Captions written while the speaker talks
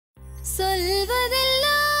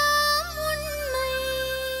சொல்வதெல்லாம் உண்மை.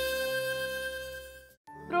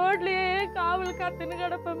 ரோட்லயே காவல் காத்துன்னு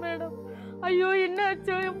கிடப்பேன் மேடம். ஐயோ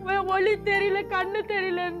என்னாச்சு, ஒளி தெரியல கண்ணு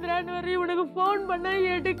தெரியலன்றான்னு வரை உனக்கு ஃபோன் பண்ணா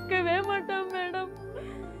எடுக்கவே மாட்டான் மேடம்.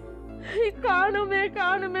 காணுமே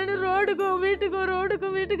காணுமேனு ரோடுக்கும்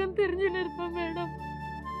வீட்டுக்கும் தெரிஞ்சுன்னு இருப்பேன் மேடம்.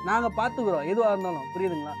 நாங்க பாத்துக்கிறோம் எதுவா இருந்தாலும்,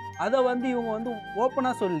 புரியுதுங்களா? அதை இவங்க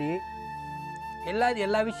ஓப்பனா சொல்லி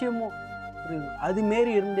எல்லா விஷயமும் புரியுது. அது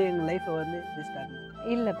மாரி இருந்து எங்க லைஃப்பை டிஸ்டார்ட்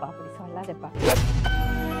இல்லப்பா, அப்படி சொல்லாதப்பா.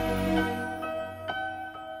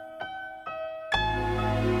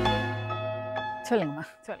 சொல்லுங்கம்மா,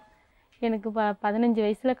 சொல்லுங்க. எனக்கு 15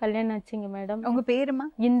 வயசுல கல்யாணம் ஆச்சுங்க மேடம். உங்க பேருமா?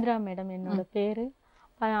 இந்திரா மேடம் என்னோட பேரு.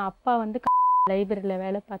 அப்பா லைப்ரரியில்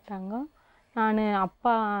வேலை பார்த்தாங்க. நாங்கள்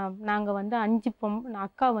 5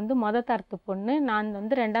 அக்கா மொத தரத்து பொண்ணு, நான்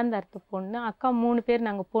 2ஆம் தரத்து பொண்ணு. அக்கா 3 பேர்,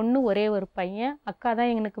 நாங்கள் பொண்ணு, ஒரே ஒரு பையன். அக்கா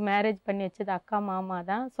தான் எங்களுக்கு மேரேஜ் பண்ணி வச்சது. அக்கா மாமா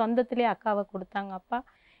தான் சொந்தத்திலே அக்காவை கொடுத்தாங்க. அப்பா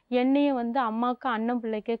என்னையும் அம்மாவுக்கு அண்ணன்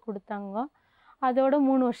பிள்ளைக்கே கொடுத்தாங்க. அதோட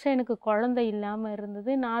 3 வருஷம் எனக்கு குழந்தை இல்லாமல்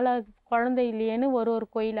இருந்தது. 4வது குழந்தை இல்லையேன்னு ஒரு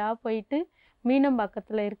கோயிலாக போயிட்டு,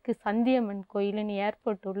 மீனம்பாக்கத்தில் இருக்குது சந்தியம்மன் கோயிலுன்னு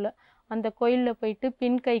ஏர்போர்ட் உள்ள அந்த கோயிலில் போயிட்டு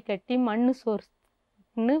பின் கை கட்டி மண்ணு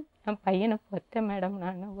சோர்ஸ்ன்னு என் பையனை பார்த்தேன் மேடம்.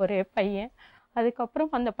 நான் ஒரே பையன். அதுக்கப்புறம்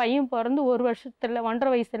அந்த பையன் பிறந்து 1 வருஷத்தில் 1.5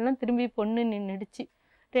 வயசுலாம் திரும்பி பொண்ணு நின்றுடுச்சு.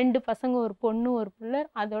 2 பசங்க, ஒரு பொண்ணு ஒரு பிள்ளை.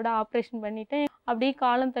 அதோட ஆப்ரேஷன் பண்ணிட்டேன். அப்படியே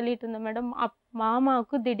காலம் தள்ளிட்டு இருந்தேன் மேடம்.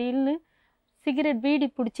 மாமாவுக்கு திடீர்னு சிகரெட் பீடி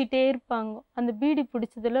பிடிச்சிட்டே இருப்பாங்க. அந்த பீடி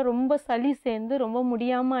பிடிச்சதில் ரொம்ப சளி சேர்ந்து ரொம்ப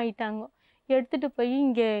முடியாமல் ஆயிட்டாங்க. எடுத்துகிட்டு போய்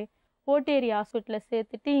இங்கே ஓட்டேரி ஹாஸ்பிட்டலில்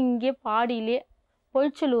சேர்த்துட்டு இங்கே பாடியிலே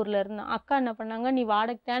பொய்ச்சலூரில் இருந்தேன். அக்கா என்ன பண்ணாங்க, நீ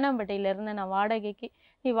தேனாம்பேட்டையில் இருந்தேன் நான் வாடகைக்கு,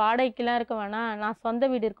 நீ வாடகைக்கெலாம் இருக்க வேணாம், நான் சொந்த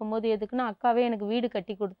வீடு இருக்கும்போது எதுக்குன்னு அக்காவே எனக்கு வீடு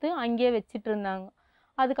கட்டி கொடுத்து அங்கேயே வச்சுட்டு இருந்தாங்க.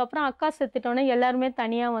 அதுக்கப்புறம் அக்கா செத்துட்டோன்னே எல்லாருமே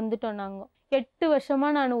தனியாக வந்துட்டோம். நாங்கள் 8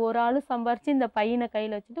 வருஷமாக நான் ஒரு ஆள் சம்பாரித்து இந்த பையனை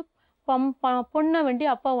கையில் வச்சுட்டு பொண்ணை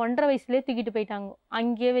அப்பா 1.5 வயசுலேயே தூக்கிட்டு போயிட்டாங்க.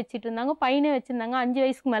 அங்கேயே வச்சுட்டு இருந்தாங்க. பையனை வச்சுருந்தாங்க. 5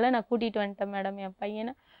 வயசுக்கு மேலே நான் கூட்டிகிட்டு வந்துட்டேன் மேடம் என்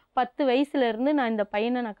பையனை. 10 வயசுலேருந்து நான் இந்த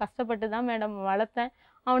பையனை நான் கஷ்டப்பட்டு தான் மேடம் வளர்த்தேன்.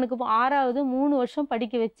 அவனுக்கு 6வது 3 வருஷம்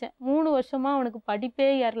படிக்க வச்சேன். 3 வருஷமாக அவனுக்கு படிப்பே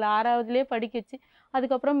ஏறல. 6வதுலேயே படிக்க வச்சு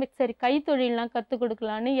அதுக்கப்புறம் சரி கைத்தொழிலெலாம் கற்றுக்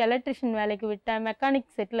கொடுக்கலான்னு எலக்ட்ரிஷியன் வேலைக்கு விட்டேன்,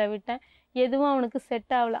 மெக்கானிக் செட்டில் விட்டேன். எதுவும் அவனுக்கு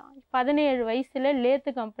செட் ஆகல. 17 வயசில்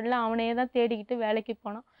லேத்து கம்பெனியில் அவனையே தான் தேடிக்கிட்டு வேலைக்கு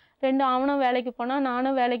போனான். அவனும் வேலைக்கு போனால்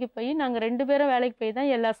நானும் வேலைக்கு போய் நாங்கள் 2 பேரும் வேலைக்கு போய்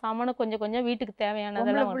தான் எல்லா சாமானும் கொஞ்சம் வீட்டுக்கு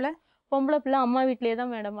தேவையானதெல்லாம். பொம்பளை பிள்ளை அம்மா வீட்டிலே தான்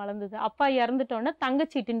மேடம் வளர்ந்தது. அப்பா இறந்துட்டோன்னே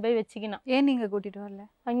தங்கச்சிட்டுன்னு போய் வச்சுக்கினான். ஏன் நீங்கள் கூட்டிகிட்டு வரல?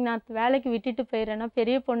 அங்கே நான் வேலைக்கு விட்டுட்டு போயிடுறேன்னா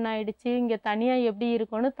பெரிய பொண்ணாயிடுச்சு, இங்கே தனியாக எப்படி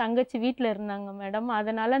இருக்கும்னு தங்கச்சி வீட்டில் இருந்தாங்க மேடம்.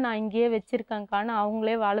 அதனால் நான் இங்கேயே வச்சுருக்கேங்கான்னு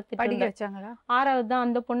அவங்களே வளர்த்துட்டு படிக்க வச்சாங்களா? 6வது தான்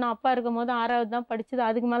அந்த பொண்ணு அப்பா இருக்கும் போது 6வது தான் படிச்சது.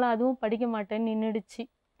 அதுக்கு மேலே அதுவும் படிக்க மாட்டேன்னு நின்றுடுச்சு.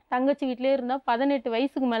 தங்கச்சி வீட்டிலே இருந்தால் 18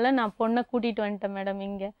 வயசுக்கு மேலே நான் பொண்ணை கூட்டிகிட்டு வந்துட்டேன் மேடம்.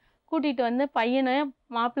 இங்கே கூட்டிகிட்டு வந்து பையனை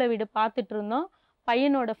மாப்பிள்ளை வீடு பார்த்துட்டு இருந்தோம்.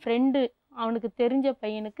 பையனோட ஃப்ரெண்டு, அவனுக்கு தெரிஞ்ச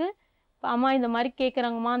பையனுக்கு, அம்மா இந்த மாதிரி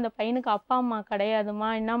கேட்குறாங்கம்மா, அந்த பையனுக்கு அப்பா அம்மா கிடையாதும்மா,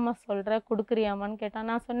 என்னம்மா சொல்கிற, கொடுக்குறியாம்மான்னு கேட்டான்.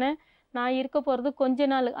 நான் சொன்னேன், நான் இருக்க போகிறது கொஞ்ச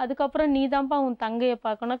நாள், அதுக்கப்புறம் நீ தான்ப்பா உன் தங்கையை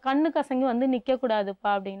பார்க்கணும், கண்ணு கசங்கி நிற்கக்கூடாதுப்பா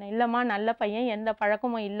அப்படின்னா. இல்லைம்மா நல்ல பையன், எந்த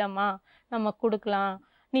பழக்கமும் இல்லைம்மா, நம்ம கொடுக்கலாம்,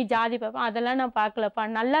 நீ ஜாதி பார்ப்பா அதெல்லாம் நான் பார்க்கலப்பா,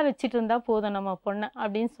 நல்லா வச்சுட்டு இருந்தா போதும் நம்ம பொண்ணை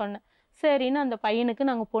அப்படின்னு சொன்னேன். சரின்னு அந்த பையனுக்கு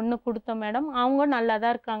நாங்கள் பொண்ணு கொடுத்தோம் மேடம். அவங்க நல்லா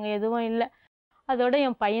தான் இருக்காங்க, எதுவும் இல்லை. அதோட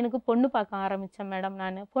என் பையனுக்கு பொண்ணு பார்க்க ஆரம்பித்தேன் மேடம்.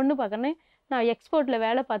 நான் பொண்ணு பார்க்கணும், நான் எக்ஸ்போர்ட்டில்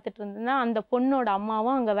வேலை பார்த்துட்டு இருந்தேன்னா அந்த பொண்ணோட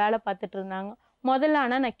அம்மாவும் அங்கே வேலை பார்த்துட்டு இருந்தாங்க. முதல்ல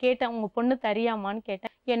ஆனால் நான் கேட்டேன், உங்கள் பொண்ணு தரியாமான்னு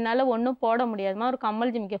கேட்டேன். என்னால் ஒன்றும் போட முடியாதுமா, ஒரு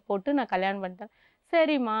கம்மல் ஜிமிக்கை போட்டு நான் கல்யாணம் பண்ணிட்டேன்.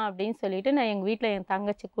 சரிம்மா அப்படின்னு சொல்லிட்டு நான் எங்கள் வீட்டில் என்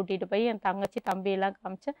தங்கச்சி கூட்டிகிட்டு போய் என் தங்கச்சி தம்பியெல்லாம்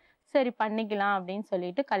காமிச்சேன். சரி பண்ணிக்கலாம் அப்படின்னு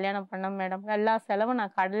சொல்லிட்டு கல்யாணம் பண்ணேன் மேடம். எல்லா செலவும்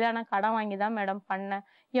நான் கடன் வாங்கி தான் மேடம் பண்ணேன்.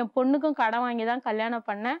 என் பொண்ணுக்கும் கடன் வாங்கி தான் கல்யாணம்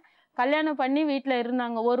பண்ணேன். கல்யாணம் பண்ணி வீட்டில்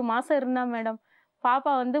இருந்தாங்க. 1 மாதம் இருந்தா மேடம்.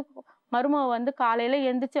 பாப்பா மருமக காலையில்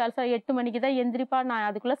எந்திரிச்சு 8 மணிக்கு தான் எந்திரிப்பா. நான்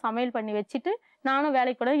அதுக்குள்ளே சமையல் பண்ணி வச்சுட்டு நானும்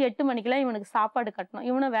வேலைக்கு போனேன். 8 மணிக்கெலாம் இவனுக்கு சாப்பாடு கட்டணும்.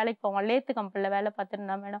 இவனும் வேலைக்கு போவான், லேத்து கம்பெனியில் வேலை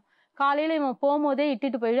பார்த்துருந்தான் மேடம். காலையில் இவன் போகும்போதே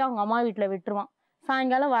இட்டுட்டு போயிட்டு அவங்க அம்மா வீட்டில் விட்டுருவான்.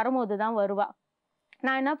 சாயங்காலம் வரும்போது தான் வருவா.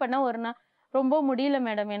 நான் என்ன பண்ணேன், ஒரு நாள் ரொம்ப முடியல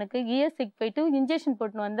மேடம், எனக்கு இஎஸ்சிக்கு போயிட்டு இன்ஜெக்ஷன்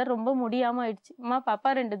போட்டுன்னு வந்தேன். ரொம்ப முடியாமல் ஆயிடுச்சு. அம்மா பாப்பா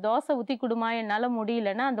 2 தோசை ஊற்றி கொடுமா, என்னால்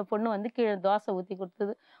முடியலன்னா அந்த பொண்ணு கீழே தோசை ஊற்றி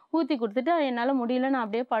கொடுத்துட்டு என்னால் முடியல, நான்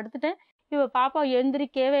அப்படியே படுத்துட்டேன். இவ பாப்பா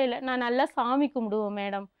எழுந்திரிக்கவே இல்லை. நான் நல்லா சாமி கும்பிடுவேன்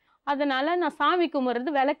மேடம். அதனால நான் சாமி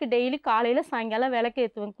கும்பிட்றது விளக்கு டெய்லி காலையில் சாயங்காலம் விளக்கு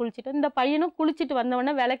ஏற்றுவேன் குளிச்சுட்டு. இந்த பையனும் குளிச்சுட்டு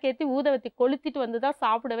வந்தவொடனே விளக்கேற்றி ஊதவத்தி கொளுத்திட்டு வந்து தான்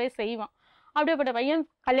சாப்பிடவே செய்வான். அப்படியேப்பட்ட பையன்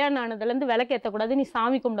கல்யாணம் ஆனதுலேருந்து விளக்கு ஏற்றக்கூடாது, நீ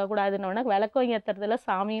சாமி கும்பிடக்கூடாதுன்னு விளக்கம் ஏற்றுறதில்ல,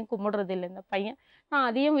 சாமியும் கும்பிட்றது இல்லை இந்த பையன். நான்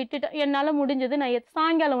அதையும் விட்டுட்டேன். என்னால் முடிஞ்சது நான்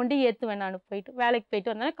சாயங்காலம் ஏற்றுவேன். நான் போயிட்டு வேலைக்கு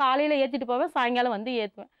போயிட்டு வந்தேன். காலையில் ஏற்றிட்டு போவேன், சாயங்காலம்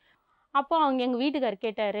ஏற்றுவேன். அப்போ அவங்க எங்கள் வீட்டுக்கார்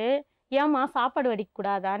கேட்டார், ஏம்மா சாப்பாடு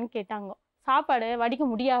வடிக்கக்கூடாதான்னு கேட்டாங்க. சாப்பாடு வடிக்க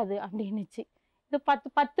முடியாது அப்படின்னுச்சு. இது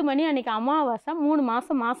 10 மணி அன்னைக்கு அமாவாசை, 3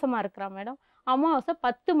 மாதம் மாசமாக இருக்கிறா மேடம். அமாவாசை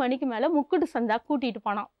 10 மணிக்கு மேலே முக்குட்டு சந்தா கூட்டிகிட்டு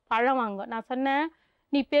போனான் பழம் வாங்க. நான் சொன்னேன்,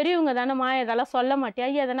 நீ பெரியவங்க தானேம்மா, இதெல்லாம் சொல்ல மாட்டியா,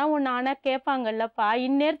 எதனா ஒன்று ஆனால் கேட்பாங்கல்லப்பா,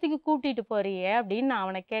 இந்நேரத்துக்கு கூட்டிகிட்டு போறியே அப்படின்னு நான்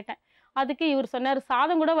அவனை கேட்டேன். அதுக்கு இவர் சொன்னார்,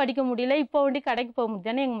 சாதம் கூட வடிக்க முடியல, இப்போ வண்டி கடைக்கு போக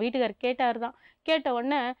முடியாதுன்னு எங்கள் வீட்டுக்காரர் கேட்டார் தான். கேட்ட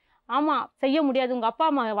உடனே, ஆமாம் செய்ய முடியாது, உங்கள் அப்பா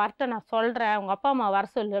அம்மா வரட்ட நான் சொல்கிறேன், உங்கள் அப்பா அம்மா வர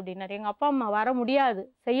சொல்லு அப்படின்னாரு. எங்கள் அப்பா அம்மா வர முடியாது,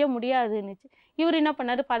 செய்ய முடியாதுன்னுச்சு. இவர் என்ன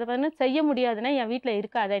பண்ணார், செய்ய முடியாதுன்னா என் வீட்டில்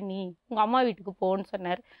இருக்காத, நீ உங்கள் அம்மா வீட்டுக்கு போன்னு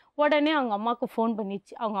சொன்னார். உடனே அவங்க அம்மாவுக்கு ஃபோன்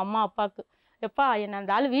பண்ணிச்சு, அவங்க அம்மா அப்பாவுக்கு, எப்பா என்னை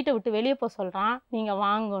அந்த ஆள் வீட்டை விட்டு வெளியே போக சொல்கிறான், நீங்கள்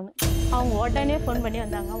வாங்கன்னு. அவங்க உடனே ஃபோன் பண்ணி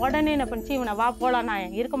வந்தாங்க. உடனே என்ன பண்ணிச்சு, இவனை வா போகலாம்,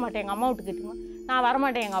 நான் இருக்க மாட்டேன் எங்கள் அம்மா விட்டுக்கிட்டுமா, நான்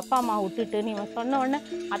வரமாட்டேன் எங்கள் அப்பா அம்மா விட்டுட்டு. நீ சொன்ன உடனே,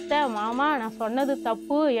 அத்தை மாமா நான் சொன்னது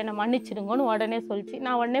தப்பு, என்னை மன்னிச்சிடுங்கன்னு உடனே சொல்லிச்சு.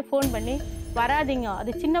 நான் உடனே ஃபோன் பண்ணி, வராதிங்க,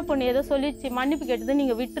 அது சின்ன பொண்ணு ஏதோ சொல்லிச்சு, மன்னிப்பு கேட்டது,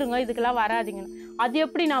 நீங்கள் விட்டுருங்க, இதுக்கெல்லாம் வராதிங்கன்னு. அது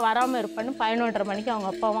எப்படி நான் வராமல் இருப்பேன்னு 11:30 மணிக்கு அவங்க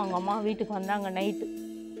அப்பாவும் அவங்க அம்மா வீட்டுக்கு வந்தாங்க நைட்டு.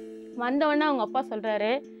 வந்தவொடனே அவங்க அப்பா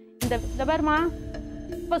சொல்கிறாரு, இந்த பாருமா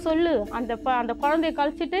இப்போ சொல்லு, அந்த குழந்தைய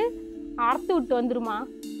கழிச்சிட்டு அறுத்து விட்டு வந்துருமா,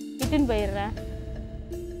 இட்டுன்னு போயிடுறேன்.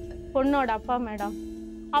 பொண்ணோட அப்பா மேடம்.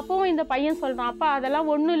 அப்பவும் இந்த பையன் சொல்கிறான், அப்பா அதெல்லாம்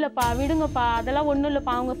ஒன்றும் இல்லைப்பா, விடுங்கப்பா, அதெல்லாம் ஒன்றும்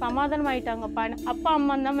இல்லைப்பா, அவங்க சமாதானம் ஆகிட்டாங்கப்பா, அப்பா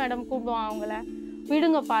அம்மா தான் மேடம் கூப்பிடுவான் அவங்கள,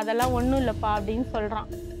 விடுங்கப்பா அதெல்லாம் ஒன்றும் இல்லைப்பா அப்படின்னு சொல்கிறான்.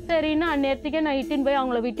 சரின்னு அந்நேரத்துக்கே நான் இட்டுன்னு போய்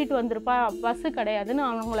அவங்கள விட்டுட்டு வந்துருப்பா, பஸ்ஸு கிடையாதுன்னு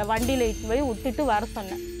அவங்கள வண்டியில் இட்டுன்னு போய் விட்டுட்டு வர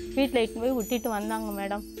சொன்னேன். வீட்டில் இட்டுன்னு போய் விட்டுட்டு வந்தாங்க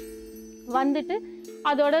மேடம். வந்துட்டு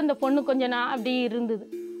அதோட இந்த பொண்ணு கொஞ்சம் நான் அப்படி இருந்தது.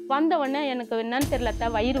 வந்த உடனே எனக்கு என்னன்னு தெரியலத்த,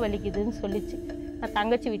 வயிறு வலிக்குதுன்னு சொல்லிச்சு. நான்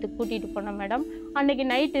தங்கச்சி வீட்டுக்கு கூட்டிகிட்டு போனேன் மேடம். அன்றைக்கி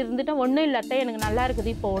நைட்டு இருந்துட்டு ஒன்றும் இல்லத்த, எனக்கு நல்லா இருக்குது,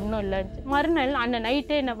 இப்போ ஒன்றும் இல்லைன்னுச்சு. மறுநாள் அந்த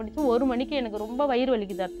நைட்டே என்ன பண்ணிச்சு, 1 மணிக்கு எனக்கு ரொம்ப வயிறு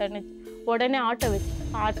வலிக்குது அத்தைன்னுச்சு. உடனே ஆட்டோ வச்சு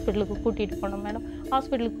ஹாஸ்பிட்டலுக்கு கூட்டிகிட்டு போனோம் மேடம்.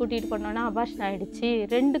 ஹாஸ்பிட்டலுக்கு கூட்டிகிட்டு போனோன்னா அபார்ஷன் ஆகிடுச்சு.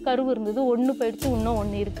 2 கருவு இருந்தது, 1 போயிடுச்சு, இன்னும்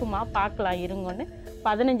 1 இருக்குமா, பார்க்கலாம் இருங்கன்னு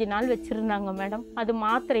 15 நாள் வச்சுருந்தாங்க மேடம். அது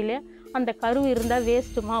மாத்திரையிலே அந்த கருவு இருந்தால்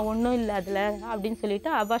வேஸ்ட்டுமா, ஒன்றும் இல்லை அதில் அப்படின்னு சொல்லிவிட்டு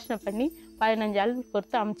அபார்ஷனை பண்ணி 15 நாள்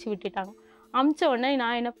பொறுத்து அமுச்சு விட்டுட்டாங்க. அமுச்ச உடனே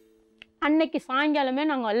நான் என்ன, அன்னைக்கு சாயங்காலமே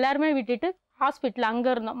நாங்கள் எல்லாருமே விட்டுட்டு ஹாஸ்பிட்டல் அங்கே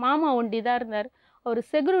இருந்தோம். மாமா ஒண்டி தான் இருந்தார். அவர்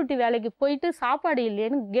செக்யூரிட்டி வேலைக்கு போயிட்டு சாப்பாடு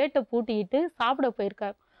இல்லையேன்னு கேட்டை பூட்டிக்கிட்டு சாப்பிட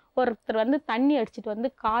போயிருக்கார். ஒருத்தர் வந்து தண்ணி அடிச்சுட்டு வந்து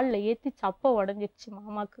காலில் ஏற்றி சப்பை உடஞ்சிடுச்சு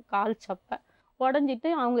மாமாவுக்கு, கால் சப்பை உடஞ்சிட்டு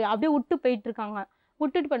அவங்க அப்படியே விட்டு போயிட்டுருக்காங்க.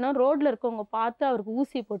 விட்டுட்டு போனால் ரோட்டில் இருக்கவங்க பார்த்து அவருக்கு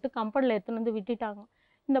ஊசி போட்டு கம்பெனியில் எடுத்துன்னு வந்து விட்டுட்டாங்க.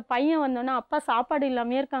 இந்த பையன் வந்தோன்னா, அப்பா சாப்பாடு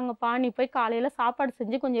இல்லாமே இருக்காங்கப்பா, நீ போய் காலையில் சாப்பாடு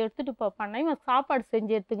செஞ்சு கொஞ்சம் எடுத்துகிட்டு போப்பான்னா, இவன் சாப்பாடு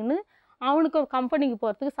செஞ்சு எடுத்துக்கின்னு அவனுக்கு கம்பெனிக்கு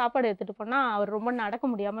போகிறதுக்கு சாப்பாடு எடுத்துகிட்டு போனால் அவர் ரொம்ப நடக்க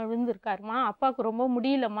முடியாமல் விழுந்திருக்காருமா, அப்பாவுக்கு ரொம்ப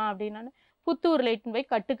முடியலம்மா அப்படின்னான்னு புத்தூரில் இட்டுன்னு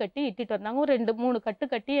போய் கட்டு கட்டி இட்டுட்டு வந்தாங்க. ஒரு 2-3 கட்டு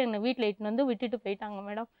கட்டி எங்கள் வீட்டில் இட்டுன்னு வந்து விட்டுட்டு போயிட்டாங்க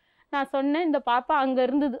மேடம். நான் சொன்னேன், இந்த பாப்பா அங்கே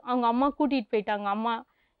இருந்தது, அவங்க அம்மா கூட்டிகிட்டு போயிட்டாங்க. அம்மா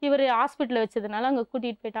இவர் ஹாஸ்பிட்டலில் வச்சதுனால அங்கே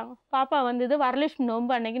கூட்டிகிட்டு போயிட்டாங்க. பாப்பா வந்தது வரலட்சுமி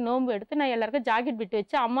நோன்பு அன்னைக்கு நோன்பு எடுத்து நான் எல்லாருக்கும் ஜாக்கெட் விட்டு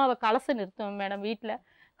வச்சு அம்மாவை கலசை நிறுத்துவேன் மேடம். வீட்டில்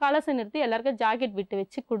கலசை நிறுத்தி எல்லாருக்கும் ஜாக்கெட் விட்டு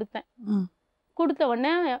வச்சு கொடுத்தேன். கொடுத்த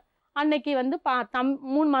உடனே அன்னைக்கு வந்து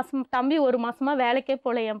 3 மாதம் தம்பி 1 மாதமாக வேலைக்கே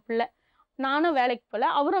போகல என் பிள்ளை. நானும் வேலைக்கு போகல,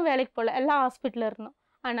 அவரும் வேலைக்கு போகல, எல்லாம் ஹாஸ்பிட்டலில் இருந்தோம்.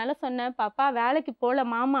 அதனால் சொன்னேன், பாப்பா வேலைக்கு போகல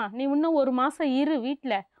மாமா, நீ இன்னும் 1 மாதம் இரு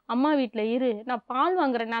வீட்டில், அம்மா வீட்டில் இரு, நான் பால்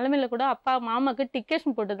வாங்குற நிலமையில கூட அப்பா மாமாவுக்கு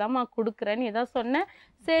டிக்கெஷன் போட்டு தான்மா கொடுக்குறேன்னு ஏதாவது சொன்னேன்.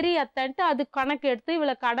 சரி அத்தன்ட்டு அது கணக்கு எடுத்து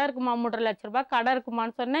இவ்வளோ கடை இருக்குமா, 3.5 லட்ச ரூபா கடை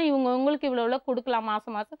இருக்குமான்னு சொன்னேன். உங்களுக்கு இவ்வளோ கொடுக்கலாம்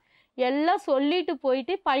மாதம் மாதம் எல்லாம் சொல்லிட்டு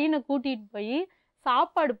போயிட்டு பையனை கூட்டிகிட்டு போய்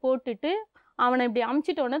சாப்பாடு போட்டுட்டு அவனை இப்படி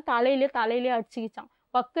அமுச்சிட்டோன்னே தலையிலே அடிச்சுக்கிச்சான்.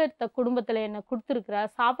 பக்கத்த குடும்பத்தில் என்னை கொடுத்துருக்குற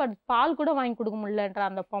சாப்பாடு பால் கூட வாங்கி கொடுக்க முடியலன்ற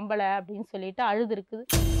அந்த பொம்பளை அப்படின்னு சொல்லிட்டு அழுது இருக்குது.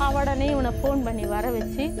 உடனே இவனை ஃபோன் பண்ணி வர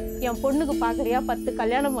வச்சு, என் பொண்ணுக்கு பார்க்குறியா 10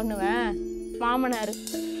 கல்யாணம் பண்ணுவேன், மாமனார்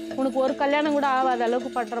உனக்கு ஒரு கல்யாணம் கூட ஆகாத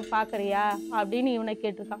அளவுக்கு பண்ணுற பார்க்குறியா அப்படின்னு இவனை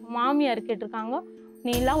கேட்டிருக்காங்க. மாமியார் கேட்டிருக்காங்க,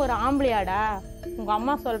 நீ எல்லாம் ஒரு ஆம்பளையாடா, உங்கள்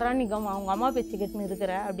அம்மா சொல்கிறா நீ உங்கள் அம்மா பேச்சு கேட்டுன்னு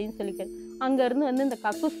இருக்கிற அப்படின்னு சொல்லி கேட்டு அங்கேருந்து வந்து இந்த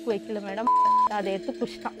கக்கூஸ்க்கு வைக்கல மேடம், அதை எடுத்து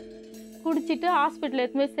குடிச்சிட்டான். குடிச்சிட்டு ஹாஸ்பிட்டலில்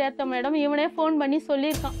எடுத்து போய் சேர்த்தோம் மேடம். இவனே ஃபோன் பண்ணி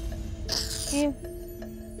சொல்லியிருக்கான்.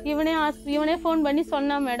 இவனே ஃபோன் பண்ணி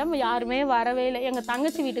சொன்னான் மேடம். யாருமே வரவே இல்லை. எங்கள்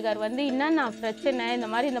தங்கச்சி வீட்டுக்கார் வந்து என்னன்னா பிரச்சனை, இந்த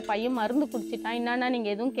மாதிரி இந்த பையன் மருந்து குடிச்சிட்டான், என்னன்னா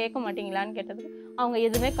நீங்கள் எதுவும் கேட்க மாட்டீங்களான்னு கேட்டதுக்கு அவங்க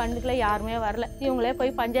எதுவுமே கண்டுக்கல, யாருமே வரல. இவங்களே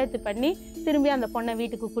போய் பஞ்சாயத்து பண்ணி திரும்பி அந்த பொண்ணை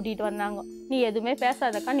வீட்டுக்கு கூட்டிகிட்டு வந்தாங்க. நீ எதுவுமே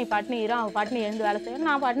பேசாதக்கா, நீ பாட்டுன்னு இரு, அவன் பாட்டுன்னு எழுந்து வேலை செய்வேன்,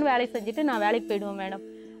 நான் பாட்டுன்னு வேலைக்கு செஞ்சுட்டு நான் வேலைக்கு போயிடுவேன் மேடம்.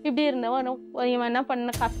 இப்படி இருந்தவன் இவன் என்ன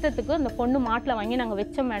பண்ண கஷ்டத்துக்கு அந்த பொண்ணு மாட்டில் வாங்கி நாங்கள்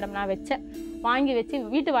வச்சோம் மேடம். நான் வச்சேன், வாங்கி வச்சு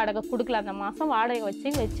வீட்டு வாடகை கொடுக்கல, அந்த மாதம் வாடகை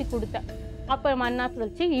வச்சு கொடுத்தேன். அப்போ மண்ணாத்து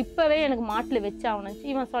வச்சு இப்போவே எனக்கு மாட்டில் வச்சு அவனுச்சு.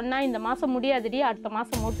 இவன் சொன்னால் இந்த மாதம் முடியாதுடி, அடுத்த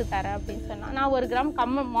மாதம் மூட்டு தரேன் அப்படின்னு சொன்னான். நான் 1 கிராம்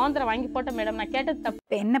மோந்திரம் வாங்கி போட்டேன் மேடம். நான் கேட்டது தப்பு.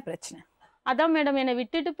 என்ன பிரச்சனை? அதான் மேடம் என்னை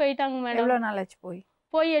விட்டுட்டு போயிட்டாங்க மேடம். எவ்வளோ நாள் ஆச்சு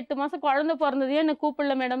போய் 8 மாதம் குழந்தை பிறந்ததே என்னை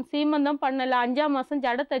கூப்பிடல மேடம். சீமந்தம் பண்ணலை, 5ஆம் மாதம்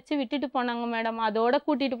ஜடை தச்சு விட்டுட்டு போனாங்க மேடம். அதோட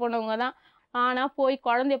கூட்டிகிட்டு போனவங்க தான் ஆனால் போய்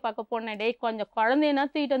குழந்தைய பார்க்க போனேன். டேய் கொஞ்சம் குழந்தையனா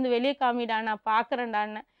தூக்கிட்டு வந்து வெளியே காமிடா, நான்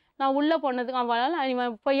பார்க்குறேன்டான்னு. நான் உள்ளே போனதுக்கு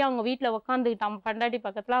அவன் போய் அவங்க வீட்டில் உக்காந்துக்கிட்டான் பொண்டாட்டி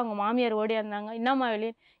பக்கத்தில். அவங்க மாமியார் ஓடியாந்தாங்க. என்னம்மா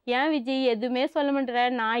வெளியே? ஏன் விஜய் எதுவுமே சொல்ல மாட்டேற?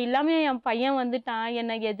 நான் இல்லாமல் என் பையன் வந்துட்டான்,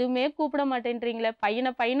 என்னை எதுவுமே கூப்பிட மாட்டேன்றீங்களே,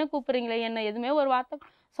 பையனை கூப்பிட்றீங்களே, என்னை எதுவுமே ஒரு வார்த்தை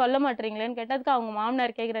சொல்ல மாட்டேறீங்களேன்னு கேட்டதுக்கு அவங்க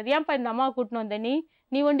மாமனார் கேட்குறாரு, ஏன்ப்பா இந்த அம்மாவை கூட்டின்னு வந்த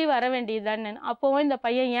நீ ஒண்டி வர வேண்டியதுதானே. அப்போவும் இந்த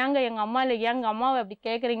பையன் ஏங்க எங்கள் அம்மா இல்லை, ஏங்க அம்மாவை அப்படி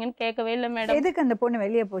கேட்குறீங்கன்னு கேட்கவே இல்லை மேடம். எதுக்கு அந்த பொண்ணு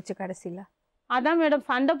வெளியே போச்சு கடைசியில்? அதான் மேடம்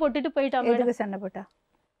சண்டை போட்டுட்டு போயிட்டான். எதுக்கு சண்டை போட்டா?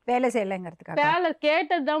 வேலை செய்யலைங்கிறதுக்காக? வேலை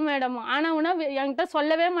கேட்டது தான் மேடம். ஆனவுனா என்கிட்ட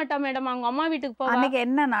சொல்லவே மாட்டான் மேடம். அவங்க அம்மா வீட்டுக்கு போவா. அன்னைக்கு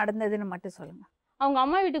என்ன நடந்ததுன்னு மட்டும் சொல்லுங்க. அவங்க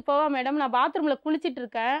அம்மா வீட்டுக்கு போவா மேடம். நான் பாத்ரூமில் குளிச்சிட்டு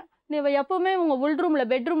இருக்கேன். நீ எப்பவுமே உங்க உள்ரூமில்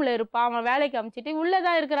பெட்ரூமில் இருப்பா. அவன் வேலைக்கு அமிச்சிட்டு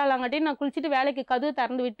உள்ளதான் இருக்கிறாளாங்காட்டி நான் குளிச்சுட்டு வேலைக்கு கதவு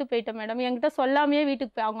திறந்து விட்டு போயிட்டேன் மேடம். என்கிட்ட சொல்லாமையே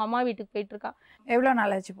வீட்டுக்கு அவங்க அம்மா வீட்டுக்கு போயிட்டு இருக்கா. எவ்வளோ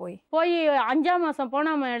நாள் ஆச்சு போய்? 5ஆம் மாதம்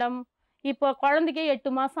போனா மேடம். இப்போ குழந்தைக்கே 8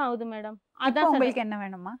 மாதம் ஆகுது மேடம். அதான் உங்களுக்கு என்ன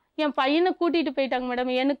வேணுமா? என் பையனை கூட்டிட்டு போயிட்டாங்க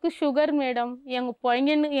மேடம். எனக்கு சுகர் மேடம்.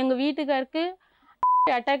 எங்க வீட்டுக்காருக்கு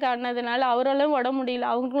அட்டாக் ஆனதுனால அவராலும் உடம்பு முடியல.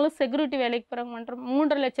 அவங்களும் செக்யூரிட்டி வேலைக்கு போகிறாங்க.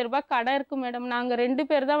 3.5 லட்ச ரூபாய் கடன் இருக்கு மேடம். நாங்கள் 2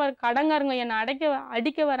 பேர் தான் கடங்காரங்க. என்னை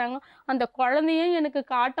அடிக்க வராங்க. அந்த குழந்தையும் எனக்கு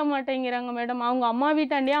காட்ட மாட்டேங்கிறாங்க மேடம். அவங்க அம்மா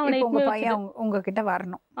வீட்டாண்டே அவனை பையன் உங்ககிட்ட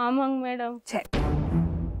வரணும். ஆமாங்க மேடம். சரி,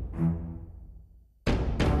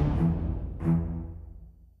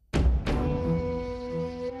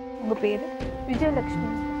 உங்க பேரு? விஜயலக்ஷ்மி.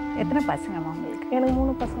 எத்தனை பசங்கம்மா உங்களுக்கு? எனக்கு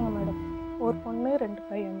 3 பசங்க மேடம். ஒரு பொண்ணு 2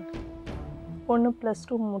 பையன் மேடம். பொண்ணு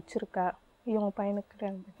 +2 முடிச்சிருக்கா. இவங்க பையனுக்கு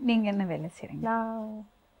 2. நீங்கள் என்ன வேலை செய்கிறீங்க? நான்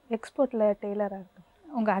எக்ஸ்போர்ட்டில் டெய்லராக இருக்கேன்.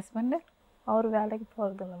 உங்கள் ஹஸ்பண்டு? அவர் வேலைக்கு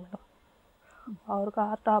போகிறதில்ல மேடம். அவருக்கு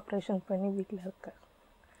ஹார்ட் ஆப்ரேஷன் பண்ணி வீட்டில் இருக்கார்.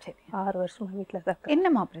 சரி, 6 வருஷமாக வீட்டில் தான் இருக்கார்.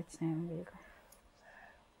 என்னம்மா பிரச்சனை உங்களுக்கு?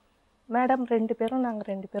 மேடம் நாங்கள்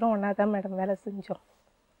 2 பேரும் ஒன்றா தான் மேடம் வேலை செஞ்சோம்.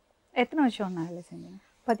 எத்தனை வருஷம் ஒன்றா வேலை செஞ்சீங்க?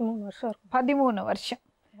 13 வருஷம் இருக்கும். 13 வருஷம்.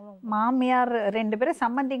 மாமியார் 2 பேரும்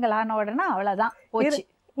சம்பந்திங்களான உடனே அவ்வளோதான் போச்சு.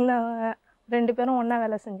 நான் 2 பேரும் ஒன்றா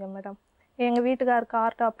வேலை செஞ்சோம் மேடம். எங்கள் வீட்டுக்காருக்கு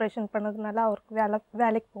ஹார்ட் ஆப்ரேஷன் பண்ணதுனால அவருக்கு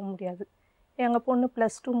வேலைக்கு போக முடியாது. எங்கள் பொண்ணு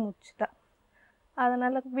 +2 முடிச்சிட்டா.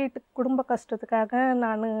 அதனால் வீட்டுக்கு குடும்ப கஷ்டத்துக்காக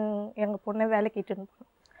நான் எங்கள் பொண்ணை வேலைக்கு இட்டுன்னு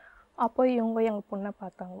போனேன். அப்போ இவங்க எங்கள் பொண்ணை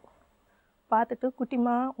பார்த்தாங்க. பார்த்துட்டு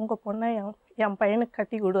குட்டிமா உங்கள் பொண்ணை என் பையனுக்கு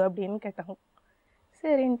கட்டி கொடு அப்படின்னு கேட்டாங்க.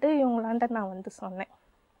 சரின்ட்டு இவங்களாண்ட நான் வந்து சொன்னேன்,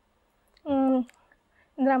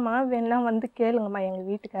 இந்திராம்மா வேணா வந்து கேளுங்கம்மா எங்கள்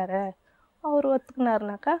வீட்டுக்கார, அவர்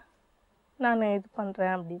ஒத்துக்குனாருனாக்கா நான் இது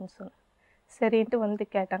பண்ணுறேன் அப்படின்னு சொன்னேன். சரின்ட்டு வந்து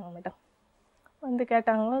கேட்டாங்க மேடம். வந்து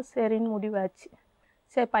கேட்டாங்க. சரின்னு முடிவாச்சு.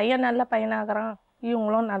 சரி பையன் நல்ல பையனாகிறான்,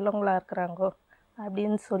 இவங்களும் நல்லவங்களா இருக்கிறாங்கோ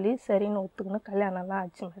அப்படின்னு சொல்லி சரின்னு ஒத்துக்குன்னு கல்யாணம்லாம்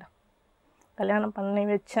ஆச்சு மேடம். கல்யாணம் பண்ணி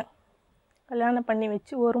வச்சேன். கல்யாணம் பண்ணி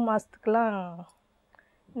வச்சு 1 மாதத்துக்குலாம்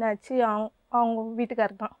என்னாச்சு, அவங்க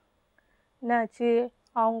வீட்டுக்காரர் தான் என்னாச்சு,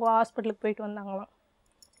 அவங்க ஹாஸ்பிட்டலுக்கு போயிட்டு வந்தாங்களாம்.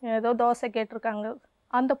 ஏதோ தோசை கேட்டிருக்காங்க.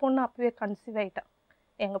 அந்த பொண்ணு அப்போவே கன்சீவ் ஆகிட்டான்.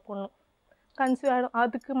 எங்கள் பொண்ணு கன்சீவ் ஆகிடும்.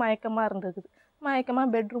 அதுக்கு மயக்கமாக இருந்தது.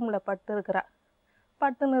 மயக்கமாக பெட்ரூமில் படுத்துருக்குறா.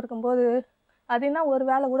 படுத்துன்னு இருக்கும்போது அது என்ன ஒரு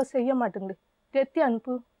வேலை கூட செய்ய மாட்டேங்குது, கெத்தி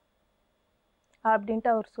அனுப்பு அப்படின்ட்டு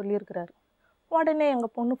அவர் சொல்லியிருக்கிறாரு. உடனே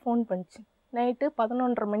எங்கள் பொண்ணு ஃபோன் பண்ணிச்சு. நைட்டு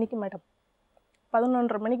 11:30 மணிக்கு மேடம்.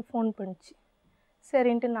 11:30 மணிக்கு ஃபோன் பண்ணிச்சு.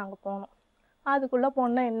 சரின்ட்டு நாங்கள் போனோம். அதுக்குள்ளே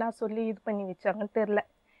பொண்ணை என்ன சொல்லி இது பண்ணி வச்சாங்கன்னு தெரில.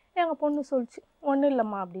 எங்கள் பொண்ணு சொல்லிச்சு, ஒன்றும்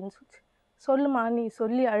இல்லைம்மா அப்படின்னு சொல்லிச்சு. சொல்லுமா நீ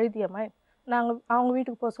சொல்லி அழுதியம்மா, அவங்க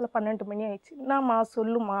வீட்டுக்கு போக சொல்ல 12 மணி ஆயிடுச்சு. நான்மா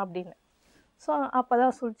சொல்லுமா அப்படின்னு. ஸோ அப்போ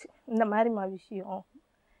தான் சொல்லிச்சு, இந்த மாதிரிம்மா விஷயம்,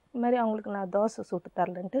 இந்த மாதிரி அவங்களுக்கு நான் தோசை சுட்டு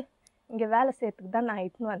தரலன்ட்டு இங்கே வேலை செய்யறதுக்கு தான் நான்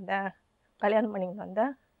இட்டுன்னு வந்தேன், கல்யாணம் பண்ணிக்கின்னு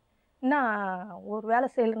வந்தேன். நான் ஒரு வேலை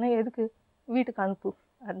செய்யலைன்னா எதுக்கு வீட்டுக்கு அனுப்பு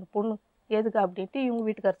அந்த பொண்ணு எதுக்கு அப்படின்ட்டு இவங்க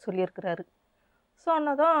வீட்டுக்காரர் சொல்லியிருக்கிறாரு.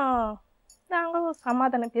 சொன்னதும் நாங்கள்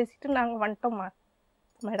சமாதானம் பேசிட்டு நாங்கள் வந்துட்டோம்மா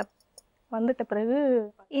மேடம். வந்துட்ட பிறகு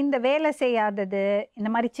இந்த வேலை செய்யாதது, இந்த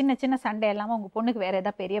மாதிரி சின்ன சின்ன சண்டை இல்லாமல் உங்கள் பொண்ணுக்கு வேறு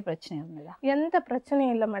ஏதாவது பெரிய பிரச்சனை இருந்ததா? எந்த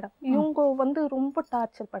பிரச்சனையும் இல்லை மேடம். இவங்க ரொம்ப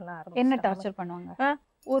டார்ச்சர் பண்ண ஆரம்பிச்சு. என்ன டார்ச்சர் பண்ணுவாங்க?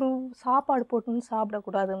 ஒரு சாப்பாடு போட்டுன்னு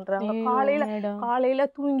சாப்பிடக்கூடாதுன்றாங்க. காலையில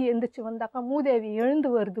தூங்கி எந்திரிச்சு வந்தாக்கா மூதேவி எழுந்து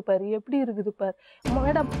வருது பாரு, எப்படி இருக்குது பாரு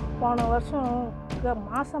மேடம். போன வருஷம்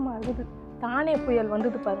மாசமா இருக்குது, தானே புயல்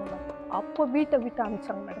வந்தது பாருங்க. அப்போ வீட்டை விட்டு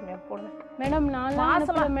அனுப்பிச்சாங்க மேடம் என் பொண்ணு. மேடம்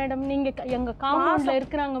மாசமா மேடம் நீங்க எங்க காம்பவுண்ட்ல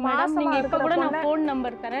இருக்கிறாங்க மேடம். நீங்க இப்ப கூட நான் ஃபோன்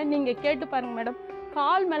நம்பர் தரேன், நீங்க கேட்டு பாருங்க மேடம்.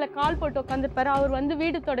 கால் மேல கால் போட்டு உட்காந்துருப்பாரு. அவர் வந்து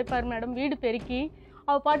வீடு துடைப்பாரு மேடம், வீடு பெருக்கி.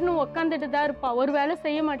 அவ பாட்டுன்னு உட்காந்துட்டு தான் இருப்பா, ஒரு வேலை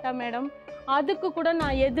செய்ய மாட்டா மேடம். அதுக்கு கூட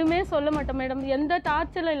நான் எதுவுமே சொல்ல மாட்டேன் மேடம். எந்த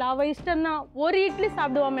டார்ச்சரும் இல்லை. அவள் இஷ்டம்னா 1 இட்லி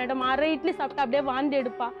சாப்பிடுவா மேடம், 1/2 இட்லி சாப்பிட்டா அப்படியே வாந்தி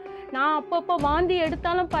எடுப்பா. நான் அப்பப்போ வாந்தி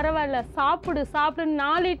எடுத்தாலும் பரவாயில்ல, சாப்பிடு சாப்பிடுன்னு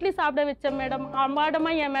 4 இட்லி சாப்பிட வச்சேன் மேடம்.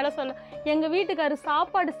 அம்பாடமாக என் மேலே சொல்ல, எங்கள் வீட்டுக்காரு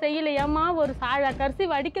சாப்பாடு செய்யலையாம்மா, ஒரு கரிசி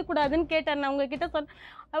வடிக்கக்கூடாதுன்னு கேட்டார். நான் உங்ககிட்ட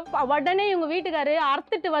சொன்ன உடனே இவங்க வீட்டுக்காரு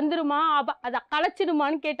அறுத்துட்டு வந்துருமா, அதை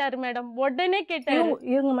களைச்சிடுமான்னு கேட்டார் மேடம். உடனே கேட்டாரு.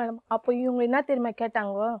 இருங்க மேடம், அப்போ இவங்க என்ன தெரியுமா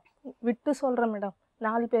கேட்டாங்க, விட்டு சொல்கிறேன் மேடம்,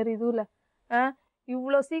 4 பேர் இதுவில்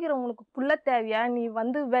இவ்வளோ சீக்கிரம் உங்களுக்கு புள்ள தேவையா, நீ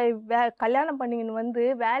வந்து கல்யாணம் பண்ணிங்கன்னு வந்து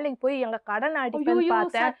வேலைக்கு போய் எங்க கடன் அடிப்பேன்னு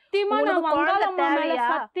பார்த்தேன்,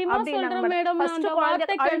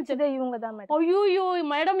 இவங்க தான் மேடம். ஐயோ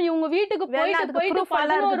மேடம், இவங்க வீட்டுக்கு போயிட்டு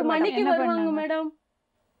 11 மணிக்கு வருவாங்க மேடம்.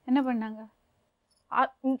 என்ன பண்ணாங்க?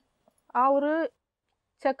 அவரு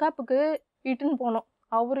செக்கப்புக்கு இட்டுன்னு போனோம்,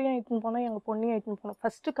 அவரையும் இட்டுன்னு போனோம், எங்க பொண்ணையும் இட்டுன்னு போனோம்.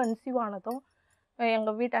 ஃபர்ஸ்ட் கன்சீவ் ஆனதும்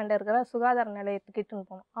எங்கள் வீட்டாண்ட இருக்கிற சுகாதார நிலையத்துக்கு இட்டுன்னு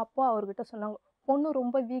போனோம். அப்போ அவர்கிட்ட சொன்னாங்க, பொண்ணு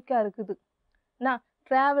ரொம்ப வீக்காக இருக்குது, நான்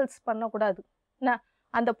ட்ராவல்ஸ் பண்ணக்கூடாது, நான்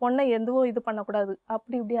அந்த பொண்ணை எதுவும் இது பண்ணக்கூடாது,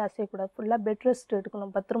 அப்படி இப்படி அசையக்கூடாது, ஃபுல்லாக பெட் ரெஸ்ட்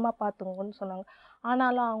எடுக்கணும், பத்திரமா பார்த்துங்கன்னு சொன்னாங்க.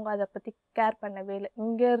 ஆனாலும் அவங்க அதை பற்றி கேர் பண்ணவே இல்லை.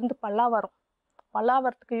 இங்கேருந்து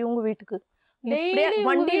பல்லாவரத்துக்கு இவங்க வீட்டுக்கு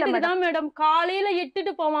மேடம் காலையில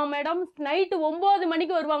இட்டுட்டு போவான் மேடம், நைட்டு 9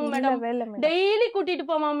 மணிக்கு வருவாங்க மேடம், டெய்லி கூட்டிட்டு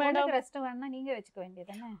போவான் மேடம். ரெஸ்ட் வேணா நீங்க வச்சுக்க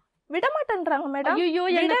வேண்டியதானே? விட மாட்டேன்றாங்க மேடம்.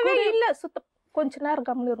 விடவே இல்லை சுத்தம். கொஞ்ச நேரம்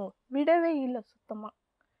கம்மியாக இருக்கும், விடவே இல்லை சுத்தமாக.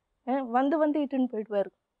 வந்து இட்டுன்னு போயிடுவார்.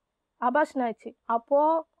 அபாஷன் ஆயிடுச்சு.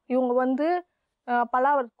 அப்போது இவங்க வந்து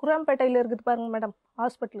பல்லாவரம் குரம்பேட்டையில் இருக்குது பாருங்க மேடம்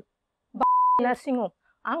ஹாஸ்பிட்டல், நர்சிங் ஹோம்,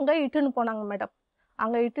 அங்கே இட்டுன்னு போனாங்க மேடம்.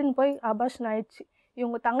 அங்கே இட்டுன்னு போய் அபாஷன் ஆயிடுச்சு.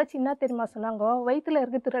 இவங்க தங்கச்சி என்ன தெரியுமா சொன்னாங்க, வயிற்றுல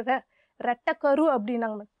இருக்கிற ரெட்டக்கரு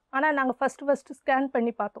அப்படின்னாங்க மேடம். ஆனால் நாங்கள் ஃபஸ்ட்டு ஸ்கேன்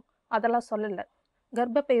பண்ணி பார்த்தோம், அதெல்லாம் சொல்லலை.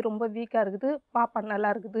 கர்ப்பப்பை ரொம்ப வீக்காக இருக்குது, பாப்பா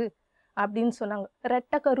நல்லா இருக்குது அப்படின்னு சொன்னாங்க.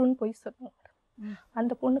 ரெட்டக்கருன்னு போய் சொன்னாங்க மேடம்.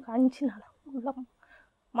 அந்த பொண்ணுக்கு 5 நாளாக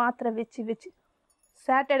மாத்திரை வச்சு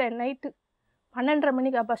சாட்டர்டே நைட்டு 12:30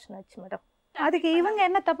 மணிக்கு அபாஷன் ஆச்சு மேடம். அதுக்கு இவங்க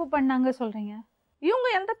என்ன தப்பு பண்ணாங்க சொல்றீங்க? இவங்க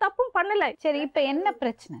எந்த தப்பும் பண்ணலை. சரி, இப்போ என்ன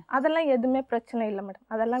பிரச்சனை? அதெல்லாம் எதுவுமே பிரச்சனை இல்லை மேடம்,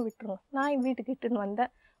 அதெல்லாம் விட்டுருங்க. நான் வீட்டுக்கு இட்டுன்னு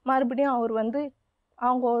வந்தேன். மறுபடியும் அவர் வந்து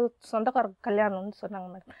அவங்க சொந்தக்கார கல்யாணம்னு சொன்னாங்க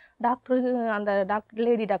மேடம். அந்த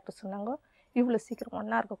லேடி டாக்டர் சொன்னாங்க, இவ்வளோ சீக்கிரம்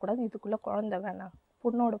ஒன்றா இருக்கக்கூடாது, இதுக்குள்ளே குழந்தை வேணாம்,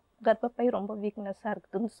 பொண்ணோட கர்ப்பப்பை ரொம்ப வீக்னஸாக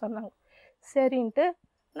இருக்குதுன்னு சொன்னாங்க. சரின்ட்டு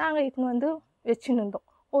நாங்கள் இட்டுன்னு வந்து வச்சுன்னு இருந்தோம்.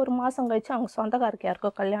 1 மாதம் கழிச்சு அவங்க சொந்தக்காரருக்கு யாருக்கோ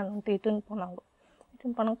கல்யாணம்ட்டு இட்டுன்னு போனாங்க.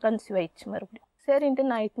 கன்சீவ் ஆயிடுச்சு மறுபடியும். சரின்ட்டு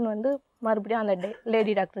நான் இட்டுன்னு வந்து மறுபடியும் அந்த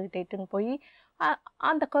லேடி டாக்டர்கிட்ட இட்டுன்னு போய்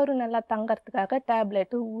அந்த கரு நல்லா தங்கறதுக்காக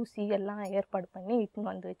டேப்லெட்டு ஊசி எல்லாம் ஏற்பாடு பண்ணி இட்டுன்னு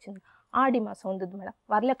வந்து வச்சுருந்தேன். ஆடி மாதம் வந்தது மேடம்,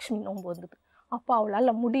 வரலட்சுமி நோன்பு வந்தது. அப்போ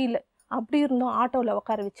அவளால் முடியல, அப்படி இருந்தோம். ஆட்டோவில்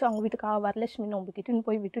உட்கார வச்சு அவங்க வீட்டுக்கு வரலட்சுமி நோம்புக்கிட்டுன்னு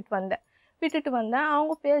போய் விட்டுட்டு வந்தேன்.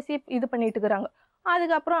 அவங்க பேசி இது பண்ணிட்டு இருக்கிறாங்க.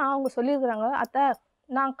 அதுக்கப்புறம் அவங்க சொல்லியிருக்கிறாங்க, அத்தை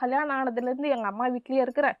நான் கல்யாணம் ஆனதுலேருந்து எங்கள் அம்மா வீட்லேயே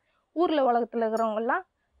இருக்கிறேன், ஊரில் உலகத்தில் இருக்கிறவங்கெல்லாம்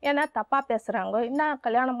ஏன்னா தப்பாக பேசுகிறாங்க, என்ன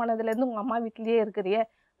கல்யாணம் பண்ணதுலேருந்து உங்கள் அம்மா வீட்லேயே இருக்கிறியே,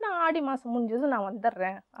 நான் ஆடி மாதம் முடிஞ்சது நான்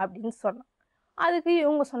வந்துடுறேன் அப்படின்னு சொன்னேன். அதுக்கு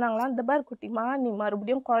இவங்க சொன்னாங்களா, இந்த பார் குட்டிமா, நீ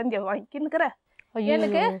மறுபடியும் குழந்தைய வாங்கிக்கின்னுக்கிற,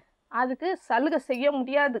 எனக்கு அதுக்கு சலுகை செய்ய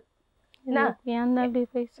முடியாது,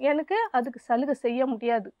 எனக்கு அதுக்கு சலுகை செய்ய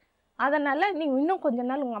முடியாது, அதனால் நீ இன்னும் கொஞ்ச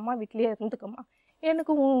நாள் உங்கள் அம்மா வீட்லேயே இருந்துக்கம்மா,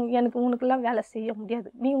 எனக்கு உனக்கெல்லாம் வேலை செய்ய முடியாது,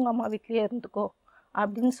 நீ உங்கள் அம்மா வீட்லேயே இருந்துக்கோ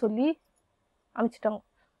அப்படின்னு சொல்லி அனுப்பிச்சிட்டாங்க.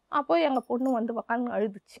 அப்போ எங்கள் பொண்ணு வந்து உக்காந்து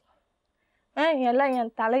அழுதுச்சு. எல்லாம்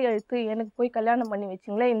என் தலையெழுத்து, எனக்கு போய் கல்யாணம் பண்ணி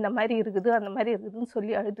வச்சிங்களே, இந்த மாதிரி இருக்குது அந்த மாதிரி இருக்குதுன்னு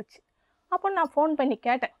சொல்லி அழுதுச்சு. அப்போ நான் ஃபோன் பண்ணி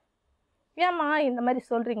கேட்டேன், ஏம்மா இந்த மாதிரி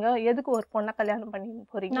சொல்கிறீங்க, எதுக்கு ஒரு பொண்ணை கல்யாணம் பண்ணி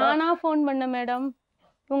போகிறீங்க? நானா ஃபோன் பண்ணேன் மேடம்,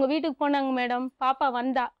 உங்கள் வீட்டுக்கு போனாங்க மேடம். பாப்பா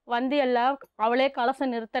வந்து எல்லாம் அவளே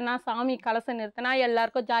கலசம் நிறுத்தினா, சாமி கலசம் நிறுத்தினா,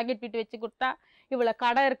 எல்லாருக்கும் ஜாக்கெட் பீட்டு வச்சு கொடுத்தா, இவ்வளோ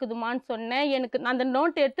கடை இருக்குதுமான்னு சொன்னேன். எனக்கு நான் அந்த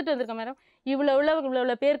நோட்டு எடுத்துகிட்டு வந்திருக்கேன் மேடம்.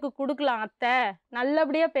 இவ்வளோ பேருக்கு கொடுக்கலாம் அத்தை,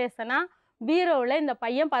 நல்லபடியாக பேசினா. பீரோவில் இந்த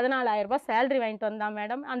பையன் 14,000 ரூபாய் சேலரி வாங்கிட்டு வந்தான்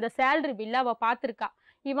மேடம். அந்த சேலரி பில்லை அவள் பார்த்துருக்கா.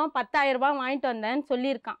 இவன் 10,000 ரூபாய் வாங்கிட்டு வந்தேன்னு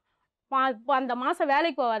சொல்லியிருக்கான். அந்த மாதம்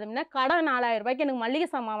வேலைக்கு போகாதுன்னா கடன் 4,000 ரூபாய்க்கு எனக்கு மல்லிகை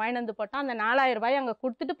சாமான் வாங்கிட்டு வந்து போட்டான். அந்த 4,000 ரூபாய் அங்கே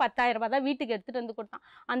கொடுத்துட்டு 10,000 ரூபாய் தான் வீட்டுக்கு எடுத்துகிட்டு வந்து கொடுத்தான்.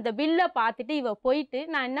 அந்த பில்லை பார்த்துட்டு இவ போயிட்டு,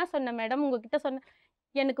 நான் என்ன சொன்னேன் மேடம், உங்ககிட்ட சொன்னேன்,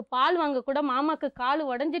 எனக்கு பால் வாங்க கூட மாமாவுக்கு கால்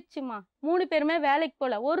உடஞ்சிடுச்சுமா, 3 பேருமே வேலைக்கு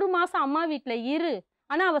போகல, 1 மாதம் அம்மா வீட்டில் இரு.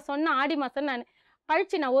 ஆனால் அவள் சொன்ன ஆடி மாதம் நான்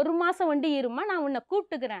கழிச்சு, நான் 1 மாதம் வண்டி இருமா, நான் உன்னை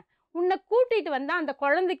கூப்பிட்டுக்கிறேன், உன்னை கூட்டிகிட்டு வந்தால் அந்த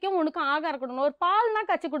குழந்தைக்கும் உனக்கும் ஆகாரம் கொடுக்கணும், ஒரு பால்னா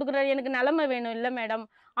கச்சி கொடுக்குற எனக்கு நிலமை வேணும் இல்லை மேடம்.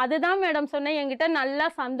 அதுதான் மேடம் சொன்னேன். என்கிட்ட நல்லா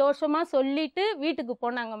சந்தோஷமாக சொல்லிட்டு வீட்டுக்கு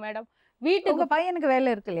போனாங்க மேடம். வீட்டுக்கு பையனுக்கு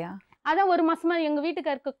வேலை இருக்கு இல்லையா? அதான் 1 மாதமா எங்கள்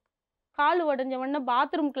வீட்டுக்காருக்கு கால் உடஞ்ச உடனே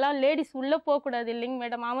பாத்ரூம்க்குலாம் லேடிஸ் உள்ளே போகக்கூடாது இல்லைங்க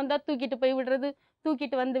மேடம். அவன் தான் தூக்கிட்டு போய் விடுறது,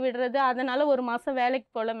 தூக்கிட்டு வந்து விடுறது. அதனால் 1 மாதம் வேலைக்கு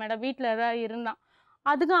போகல மேடம், வீட்டில் தான் இருந்தான்.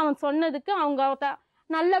 அதுக்கு அவன் சொன்னதுக்கு அவங்க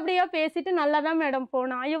நல்லபடியாக பேசிட்டு நல்லா தான் மேடம்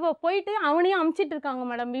போனான். இவ போயிட்டு அவனையும் அமுச்சிட்டு இருக்காங்க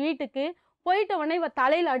மேடம் வீட்டுக்கு. போயிட்ட உடனே இவ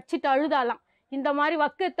தலையில் அடிச்சுட்டு அழுதாலாம், இந்த மாதிரி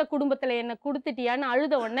வக்கத்த குடும்பத்தில் என்னை கொடுத்துட்டியான்னு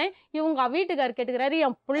அழுத உடனே இவங்க வீட்டுக்கார் கேட்டுக்கிறாரு,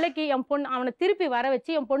 என் பிள்ளைக்கு என் பொண்ணு அவனை திருப்பி வர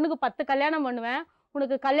வச்சு என் பொண்ணுக்கு 10 கல்யாணம் பண்ணுவேன்,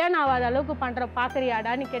 உனக்கு கல்யாணம் ஆகாத அளவுக்கு பண்ணுற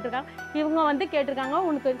பார்க்குறியாடான்னு கேட்டிருக்காங்க. இவங்க வந்து கேட்டிருக்காங்க,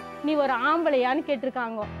 உனக்கு நீ ஒரு ஆம்பளையான்னு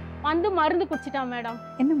கேட்டிருக்காங்க. வந்து மருந்து குடிச்சிட்டான் மேடம்.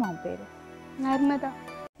 என்னம்மா பேர்? நர்மதா.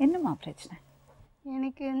 என்னம்மா பிரச்சனை?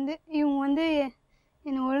 எனக்கு வந்து இவங்க வந்து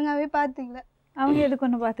என்னை ஒழுங்காகவே பார்த்துக்கல. அவங்க எதுக்கு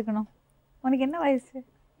ஒன்று பார்த்துக்கணும்? உனக்கு என்ன வயசு?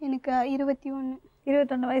 எனக்கு 21.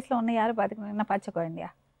 21 வயசில் ஒன்று யார் பார்த்துக்கணும்? என்ன பச்சை குழந்தையா?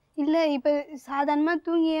 இல்லை, இப்போ சாதாரணமாக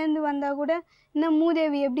தூங்கி ஏந்து வந்தால் கூட இன்னும்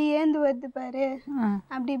மூதேவி எப்படி ஏந்து வருது பாரு,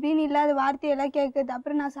 அப்படி இப்படின்னு இல்லாத வார்த்தையெல்லாம் கேட்குது.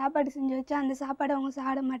 அப்புறம் நான் சாப்பாடு செஞ்சு வச்சா அந்த சாப்பாடு அவங்க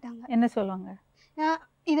சாப்பிட மாட்டாங்க. என்ன சொல்லுவாங்க?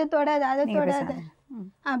 இதை தொடாது அதை தொடாது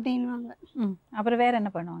அப்படின்வாங்க. அப்புறம் வேற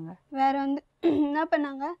என்ன பண்ணுவாங்க? வேற வந்து என்ன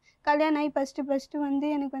பண்ணாங்க, கல்யாணம் ஆகி ஃபஸ்ட்டு வந்து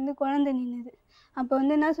எனக்கு வந்து குழந்தை நின்றுது. அப்போ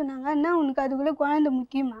வந்து என்ன சொன்னாங்க, என்ன உனக்கு அதுக்குள்ளே குழந்தை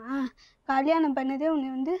முக்கியமா, கல்யாணம் பண்ணதே உன்னை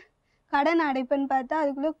வந்து கடன் அடைப்பேன்னு பார்த்தா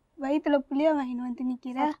அதுக்குள்ளே வயிற்றுல புளியா வாங்கிட்டு வந்து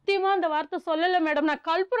நிற்கிறேன். சத்தியமாக அந்த வார்த்தை சொல்லலை மேடம். நான்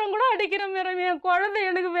கல்புரம் கூட அடிக்கிறேன் மேடம், என் குழந்தை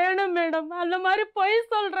எனக்கு வேணும் மேடம். அந்த மாதிரி பொய்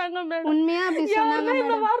சொல்கிறாங்க மேடம். உண்மையாக அப்படி சொன்னாங்க.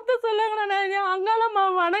 இந்த வார்த்தை சொல்லுங்க, நான் அங்காளம்மா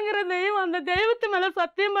வணங்குற தெய்வம், அந்த தெய்வத்து மேலே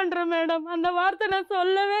சத்தியம் பண்ணுறேன் மேடம். அந்த வார்த்தை நான்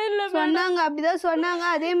சொல்லவே இல்லை. சொன்னாங்க, அப்படிதான் சொன்னாங்க.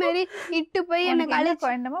 அதே மாதிரி இட்டு போய் என்னை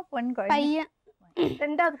குழந்தைமா பொன் குழந்தை? பையன்.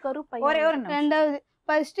 2வது கரு பையன். ஒரே ஒரு 2வது.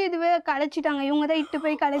 ஃபர்ஸ்ட் இதுவே கலைச்சிட்டாங்க, இவங்க தான் இட்டு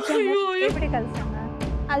போய் கலைச்சாங்க. எப்படி கழிச்சாங்க?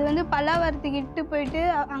 அது வந்து பல்லாவரத்துக்கு இட்டு போயிட்டு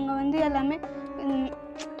அங்கே வந்து எல்லாமே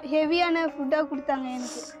ஹெவியான ஃபுட்டாக கொடுத்தாங்க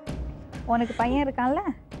எனக்கு. உனக்கு பையன் இருக்கான்ல,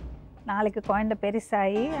 நாளைக்கு குழந்தை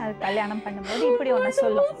பெருசாகி அது கல்யாணம் பண்ணும்போது இப்படி ஒன்று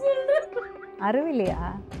சொல்லும். அறிவில்லையா?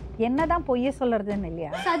 என்னதான் பொய்ய சொல்றதுன்னு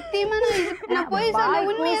இல்லையா? சத்தியமா நான் போய் சொல்ல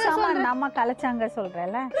உண்மையா நம்ம கலைச்சாங்க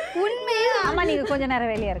சொல்றேன்ல, உண்மையா. ஆமா, நீங்க கொஞ்ச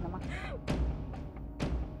நேரம் வெளியே இருங்கம்மா.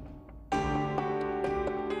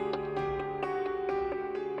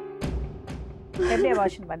 எப்படி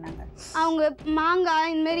வாஷன் பண்ணாங்க? அவங்க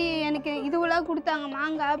மாங்காய் இந்த மாதிரி எனக்கு இதுவெல்லாம் கொடுத்தாங்க,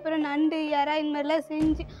 மாங்காய் அப்புறம் நண்டு யாரா இந்த மாதிரிலாம்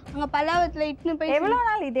செஞ்சு அங்கே பல்லாவரத்தில் இட்டுன்னு போய். எவ்வளோ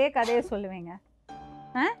நாள் இதே கதையை சொல்லுவீங்க?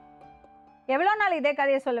 எவ்வளோ நாள் இதே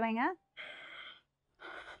கதையை சொல்லுவீங்க?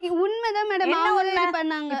 உண்மைதான் மேடம். அவங்க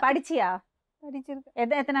பண்ணாங்க. படிச்சியா?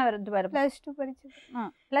 படிச்சிருக்கேன். எத்தனை வரும்? +2 படிச்சிருக்கேன்.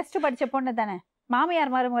 +2 படிச்ச பொண்ணு தானே.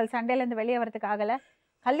 மாமியார் மருமகள் சண்டையிலேருந்து வெளியே வரதுக்கு ஆகலை.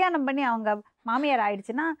 கல்யாணம் பண்ணி அவங்க மாமியார்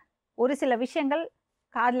ஆயிடுச்சுன்னா ஒரு சில விஷயங்கள்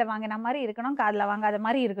காதில் வாங்கின மாதிரி இருக்கணும், காதில் வாங்காத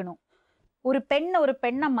மாதிரி இருக்கணும். ஒரு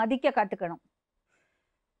பெண்ணை மதிக்க கற்றுக்கணும்.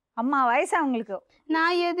 அம்மா வயசு அவங்களுக்கு.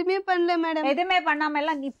 நான் எதுவுமே பண்ணல மேடம். எதுவுமே பண்ணாம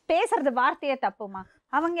எல்லாம் நீ பேசுறது வார்த்தையே தப்புமா.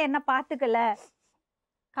 அவங்க என்ன பார்த்துக்கல,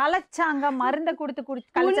 கலைச்சாங்க, மருந்தை கொடுத்து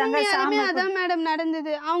கலைச்சாங்க. அதான் மேடம்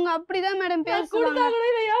நடந்தது. அவங்க அப்படிதான் மேடம் பேசுவாங்க.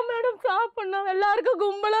 ஏன் மேடம் சாப்பிடணும்? எல்லாருக்கும்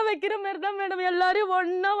கும்பலா வைக்கிற மாதிரி தான் மேடம், எல்லாரையும்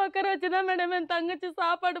ஒன்னா உட்கார வச்சுதான் மேடம் என் தங்கச்சி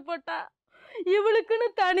சாப்பாடு போட்டா. இவளுக்குன்னு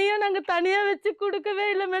தனியா நாங்க தனியா வச்சு கொடுக்கவே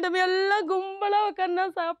இல்லை மேடம். எல்லாம் கும்பலா உட்காந்து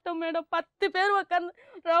சாப்பிட்டோம் மேடம். 10 பேர் உட்காந்து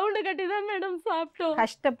ரவுண்டு கட்டி தான் மேடம் சாப்பிட்டோம்.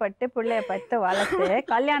 கஷ்டப்பட்டு பிள்ளைய பத்து வளர்த்து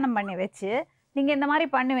கல்யாணம் பண்ணி வச்சு நீங்க இந்த மாதிரி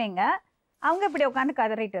பண்ணுவீங்க, அவங்க இப்படி உட்காந்து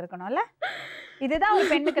கதறிட்டு இருக்கணும்ல. இதுதான் ஒரு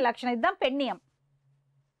பெண்ணுக்கு லட்சணம், இதுதான் பெண்ணியம்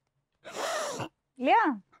இல்லையா?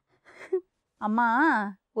 அம்மா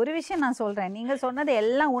ஒரு விஷயம் நான் சொல்றேன், நீங்க சொன்னது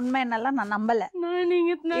எல்லாம் உண்மைன்னெல்லாம் நான் நம்பல.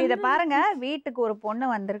 இத பாருங்க, வீட்டுக்கு ஒரு பொண்ணு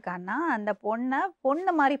வந்திருக்கான்னா அந்த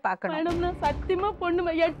பொண்ணு மாதிரி பாக்கணும் மேடம். நான் சத்தியமா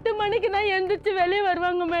பொண்ணு 8 மணிக்கு தான் எந்திரிச்சு வெளியே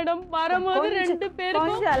வருவாங்க மேடம். வரும்போது 2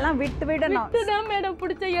 பேரும் எல்லாம் விட்டு விடணும் மேடம்.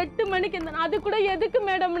 பிடிச்ச 8 மணிக்கு அது கூட எதுக்கு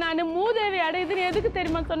மேடம், நான் மூதேவி அடையுதுன்னு எதுக்கு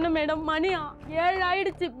தெரியுமா சொன்னேன் மேடம்? மணி 7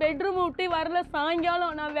 ஆயிடுச்சு, பெட்ரூம் விட்டு வரல.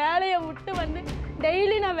 சாயங்காலம் நான் வேலையை விட்டு வந்து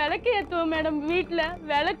டெய்லி நான் விளக்கு ஏற்றுவேன் மேடம். வீட்டில்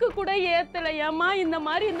விளக்கு கூட ஏற்றலை. ஏமா இந்த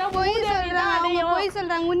மாதிரி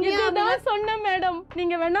சொன்னேன் மேடம்.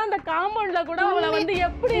 நீங்க வேணா அந்த காம்பவுண்ட்ல கூட அவளை வந்து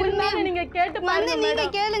எப்படி இருந்தாலும் நீங்க கேட்டு பாருங்க. நீங்க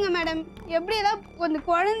கேளுங்க மேடம். எப்படி ஏதாவது ஒரு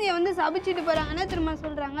குழந்தைய வந்து சபிச்சுட்டு போறாங்க. என்ன திரும்ப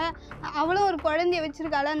சொல்றாங்க, அவளும் ஒரு குழந்தைய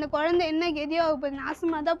வச்சிருக்காள, அந்த குழந்தை என்ன கெதியோ போகுது,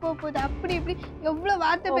 நாசமா தான் போக போகுது, அப்படி இப்படி எவ்வளவு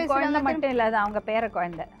வார்த்தை பேசுறாங்க. மட்டும் இல்லாத அவங்க பேர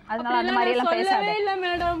குழந்தை, அதனால அந்த மாதிரி எல்லாம் பேசவே இல்லை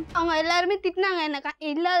மேடம். அவங்க எல்லாருமே திட்டினாங்க என்ன,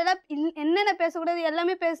 இல்லாதெல்லாம் என்னென்ன பேசக்கூடாது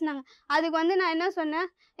எல்லாமே பேசினாங்க. அதுக்கு வந்து நான் என்ன சொன்னேன்,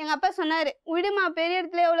 எங்க அப்பா சொன்னாரு, விடுமா பெரிய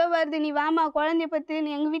இடத்துல எவ்வளவு வருது, நீ வாமா குழந்தைய பத்து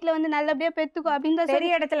நீ எங்க வீட்டுல வந்து நல்லபடியா பெத்துக்கோ அப்படின்னு.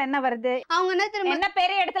 பெரிய இடத்துல என்ன வருது? அவங்க என்ன தெரியுமா, என்ன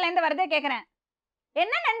பெரிய இடத்துல இருந்து வருதே கேக்குறேன்.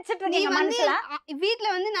 என்ன நினைச்சிட்டு இருக்கீங்க மனசுல? வீட்டுல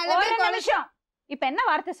வந்து நல்ல இப்ப என்ன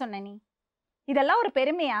வார்த்தை சொன்ன நீ? இதெல்லாம் ஒரு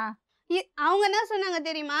பெருமையா? அவங்க என்ன சொன்னாங்க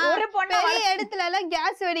தெரியுமா, ஒரு பொண்ணு பெரிய இடத்துல எல்லாம்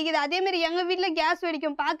கேஸ் வெடிக்குது, அதே மாதிரி எங்க வீட்டுல கேஸ்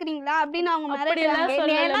வெடிக்கும் பாக்குறீங்களா அப்படின்னு அவங்க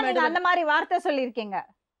மிரட்டுறாங்க. அந்த மாதிரி வார்த்தை சொல்லிருக்கீங்க.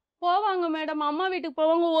 போவாங்க மேடம், அம்மா வீட்டுக்கு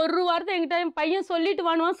போவாங்க. ஒரு வார்த்தை என்கிட்ட என் பையன் சொல்லிட்டு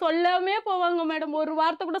வானுவான், சொல்லாமே போவாங்க மேடம். ஒரு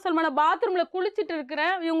வார்த்தை கூட சொல்ல மாட்டேன். பாத்ரூம்ல குளிச்சுட்டு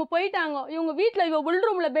இருக்கிறேன், இவங்க போயிட்டாங்க. இவங்க வீட்டுல இவ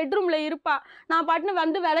உள்ரூம்ல பெட்ரூம்ல இருப்பா. நான் பாட்டுன்னு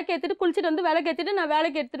வந்து விளக்கு ஏத்திட்டு குளிச்சுட்டு வந்து விளக்கு ஏத்திட்டு நான்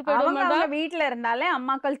வேலைக்கு எடுத்துட்டு போயிடுவேன். வீட்டுல இருந்தாலே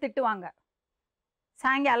அம்மாக்கள் திட்டுவாங்க.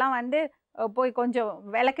 சாயங்காலம் வந்து போய் கொஞ்சம்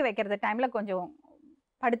விளக்கு வைக்கிறது டைம்ல கொஞ்சம்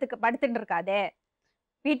படுத்துட்டு இருக்காதே,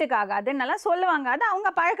 வீட்டுக்கு ஆகாதுன்னெல்லாம் சொல்லுவாங்க. அது அவங்க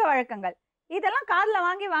பழக்க வழக்கங்கள். இதெல்லாம் காதுல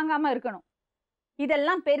வாங்கி வாங்காம இருக்கணும்.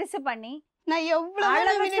 இதெல்லாம் பெருசு பண்ணி நான்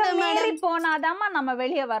அளவுக்கு எவ்வளவு மீறி போனாதாம்மா நம்ம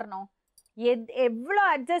வெளியே வரணும். எவ்வளோ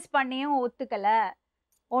அட்ஜஸ்ட் பண்ணியும் ஒத்துக்கல,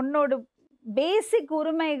 உன்னோட பேசிக்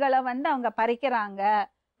உரிமைகளை வந்து அவங்க பறிக்கிறாங்க,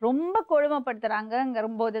 ரொம்ப கொடுமைப்படுத்துறாங்கங்கிற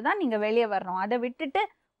போதுதான் நீங்க வெளியே வரணும். அதை விட்டுட்டு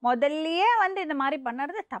முதல்லயே வந்து இந்த மாதிரி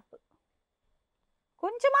பண்ணுறது தப்பு.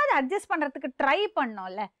 கொஞ்சமாவது அட்ஜஸ்ட் பண்றதுக்கு ட்ரை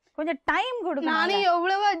பண்ணோம்ல, கொஞ்சம் டைம் கொடுக்கணும். நானே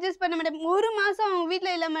எவ்வளவோ அட்ஜஸ்ட் பண்ண மேடம். ஒரு மாசம் அவங்க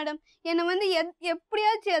வீட்டுல இல்ல மேடம். என்னை வந்து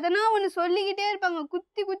எப்படியாச்சும் எதனா ஒண்ணு சொல்லிக்கிட்டே இருப்பாங்க.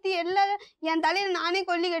 குத்தி குத்தி எல்லாரும் என் தலையில நானே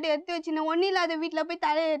கொல்லி கட்டி எடுத்து வச்சுனேன். ஒன்னும் இல்லாத வீட்டுல போய்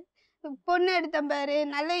பொண்ணு எடுத்தேன் பாரு,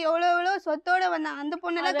 நல்ல எவ்வளோ சொத்தோட வந்தாங்க. அந்த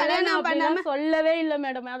பொண்ணெல்லாம் கல்யாணம் பண்ணாம சொல்லவே இல்லை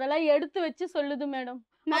மேடம். அதெல்லாம் எடுத்து வச்சு சொல்லுது மேடம்.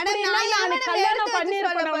 மேடம் நான் கல்யாணம்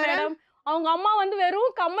பண்ணிருப்பேன் மேடம். அவங்க அம்மா வந்து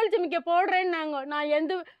வெறும் கம்மல் ஜிமிக்க போடுறேன்னாங்க. நான்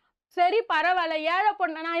எந்த சரி பரவாயில்ல, ஏழை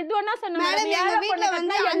பொண்ணு நான் இது ஒன்னா சொன்னேன். எங்க வீட்டுல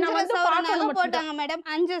வந்து 5 சவரன் நகை போட்டாங்க மேடம்.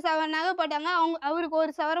 5 சவரன் நகை போட்டாங்க. அவருக்கு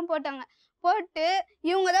 1 சவரம் போட்டாங்க. போட்டு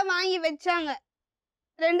இவங்க தான் வாங்கி வச்சாங்க.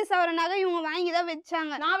 2 சவரன் நகை இவங்க வாங்கி தான்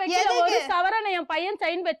வச்சாங்க. நான் வைக்கல, 1 சவரன் என் பையன்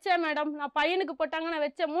செயின் வச்சேன் மேடம். நான் பையனுக்கு போட்டாங்க, நான்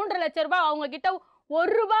வச்சேன். 3.5 லட்சம் ரூபாய். அவங்க கிட்ட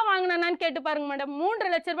 1 ரூபாய் வாங்கினான்னு கேட்டு பாருங்க மேடம்.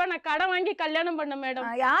 3.5 லட்சம் ரூபாய் நான் கடன் வாங்கி கல்யாணம் பண்ண மேடம்.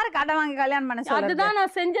 யாரு கடன் வாங்கி கல்யாணம் பண்ண சொல்றது? அதுதான்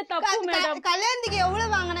நான் செஞ்ச தப்பு மேடம். கல்யாணத்துக்கு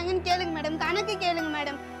எவ்வளவு வாங்கினாங்கன்னு கேளுங்க மேடம். கணக்கு கேளுங்க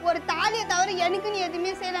மேடம். ஒரு தாலியை தவிர எனக்குன்னு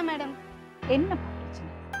எதுவுமே செய்யல மேடம். என்ன பிரச்சனை?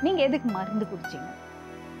 நீங்க எதுக்கு மருந்து குடிச்சீங்க?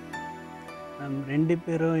 நம்ம 2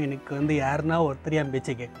 பேரும் எனக்கு வந்து யாருன்னா ஒருத்தர் என்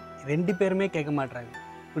பேச்சை கேட்கும். 2 பேருமே கேட்க மாட்டாங்க.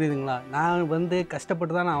 புரியுதுங்களா? நான் வந்து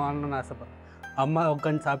கஷ்டப்பட்டு தான் நான் வாங்கணும்னு ஆசைப்பட்றேன். அம்மா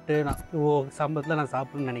உட்காந்து சாப்பிட்டு நான் சம்பளத்தில் நான்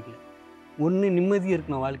சாப்பிடணும்னு நினைக்கல. ஒன்று நிம்மதி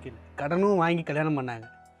இருக்கணும் வாழ்க்கையில். கடனும் வாங்கி கல்யாணம் பண்ணாங்க.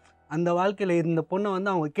 அந்த வாழ்க்கையில் இருந்த பொண்ணை வந்து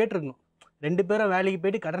அவங்க கேட்டிருக்கணும். 2 பேரும் வேலைக்கு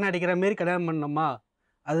போயிட்டு கடன் அடைக்கிற மாரி கல்யாணம் பண்ணோமா,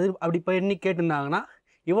 அது அப்படி பண்ணி கேட்டிருந்தாங்கன்னா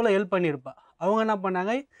இவ்வளோ ஹெல்ப் பண்ணியிருப்பா. அவங்க என்ன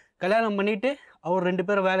பண்ணாங்க, கல்யாணம் பண்ணிவிட்டு அவர் 2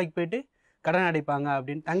 பேரும் வேலைக்கு போயிட்டு கடன் அடைப்பாங்க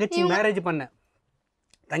அப்படின்னு. தங்கச்சி மேரேஜ் பண்ணேன்.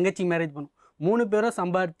 தங்கச்சி மேரேஜ் பண்ணும் 3 பேரும்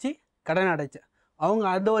சம்பாரித்து கடன் அடைச்சேன். அவங்க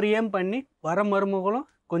அதை ஒரு ஏம் பண்ணி வர மருமகளும்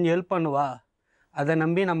கொஞ்சம் ஹெல்ப் பண்ணுவா, அதை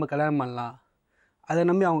நம்பி நம்ம கல்யாணம் பண்ணலாம், அதை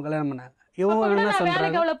நம்பி அவங்க கல்யாணம் பண்ணாங்க. இவங்க என்ன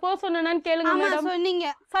சொல்றாங்க, அவளை போ சொன்னேன்னு கேளுங்க மேடம். சொன்னீங்க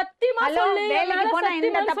சத்தியமா சொல்லு, வேலைக்கு போனா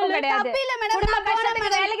எந்த தப்பு கிடையாது. தப்பு இல்ல மேடம். குடும்ப நான் போறேன் கஷ்டத்துக்கு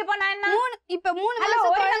மேடம். வேலைக்கு போனா என்ன? இப்ப 3 ஹலோ,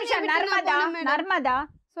 மாசம் ஒரு குழந்தைய நிமிஷம். விட்டு நான் நர்மதா, போனேன் மேடம். நர்மதா,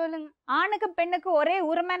 சொல்லுங்க. ஆணுக்கு பெண்ணுக்கு ஒரே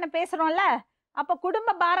உரிமைன்னு பேசுறோம்ல, அப்ப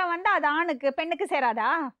குடும்ப பாரம் வந்து அது ஆணுக்கு பெண்ணுக்கு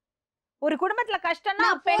சேராதா? ஒரு குடும்பத்துல கஷ்டம்னா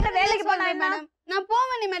பெண்ணு வேலைக்கு போனா என்ன? மேடம் நான்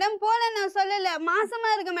போவேனே மேடம். போல நான் சொல்லல. மாசமா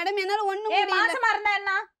இருக்கு மேடம். என்னால ஒண்ணும் முடியல. மாசமா இருந்தா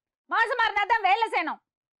என்ன? மாசமா இருந்தா தான் வேலை செய்யணும்.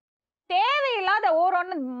 தேவையில்லாத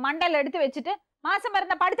ஒன்னு மண்டல எடுத்து வச்சுட்டு மாசமா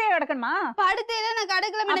இருந்தா படுத்தே கிடக்கணுமா? படுத்தையில நான்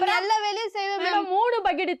கடக்கல மேடம். எல்லா வேலையும் செய்வேன் மேடம். 3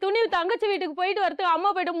 பக்கெட் துணி தங்கச்சி வீட்டுக்கு போயிட்டு வரதுக்கு அம்மா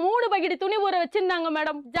போயிட்டு 3 பக்கெட் துணி ஊற வச்சிருந்தாங்க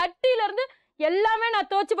மேடம். ஜட்டில இருந்து எல்லாமே நான்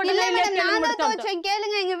தோச்சு இல்ல மேடம், நான் தான் தோச்சேன்.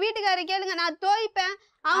 கேளுங்க, எங்க வீட்டுக்காரரை கேளுங்க. நான் தோய்ப்பேன்.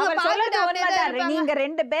 அவர் சொல்றது உண்மைதான். நீங்க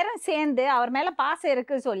 2 பேரும் சேர்ந்து அவர் மேல பாசம்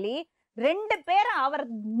இருக்கு சொல்லி 2 பேரும் அவர்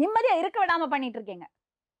நிம்மதியா இருக்க விடாம பண்ணிட்டு இருக்கீங்க.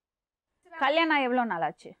 கல்யாணம் எவ்வளவு நாள்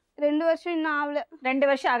ஆச்சு? 2 வருஷம் இன்னும் ஆகல. 2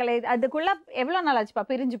 வருஷம் ஆகல. அதுக்குள்ள எவ்வளவு நாள் ஆச்சுப்பா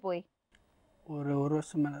பிரிஞ்சு போய்? ஒரு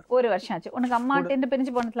வருஷம் மேலே. 1 வருஷம் ஆச்சு. உனக்கு அம்மாட்ட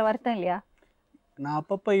பிரிஞ்சு போனதுல வருத்தம் இல்லையா? நான்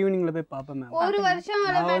அப்பப்போ ஈவினிங்ல போய் பார்ப்பேன் மேம். 1 வருஷம்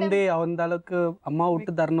ஆகல நான் மேடம். வந்து அந்த அளவுக்கு அம்மா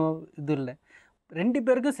விட்டு தரணும் இது இல்லை. 2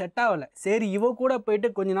 பேருக்கும் செட் ஆகலை. சரி இவ கூட போயிட்டு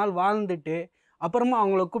கொஞ்ச நாள் வாழ்ந்துட்டு அப்புறமா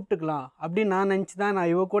அவங்கள கூப்பிட்டுக்கலாம் அப்படின்னு நான் நினச்சி தான்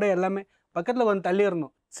நான் இவ கூட எல்லாமே பக்கத்தில் கொஞ்சம் தள்ளி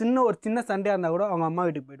இருந்தோம். ஒரு சின்ன சண்டையாக இருந்தால் கூட அவங்க அம்மா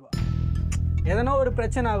வீட்டுக்கு போயிடுவா. எதனா ஒரு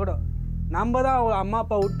பிரச்சனை கூட நம்ம தான் அவங்க அம்மா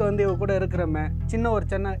அப்பா விட்டு வந்து இவ கூட இருக்கிறோமே.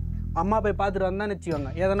 சின்ன அம்மா போய் பார்த்துட்டு வந்தான்னு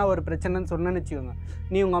வச்சுக்கோங்க, எதனா ஒரு பிரச்சனைன்னு சொன்னேன்னு வச்சுக்கோங்க,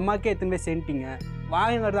 நீ உங்கள் அம்மாக்கே எத்தனை போய் சென்ட்டிங்க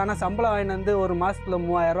வாங்கினது. ஆனால் சம்பளம் வாங்கிட்டு வந்து ஒரு மாதத்தில்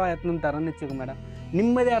 3000 ரூபா எத்தனை தரேன்னு வச்சுக்கோங்க மேடம்.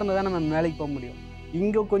 நிம்மதியாக இருந்தால் தான் நம்ம வேலைக்கு போக முடியும்.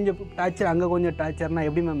 இங்கே கொஞ்சம் டார்ச்சர், அங்கே கொஞ்சம் டார்ச்சர்னா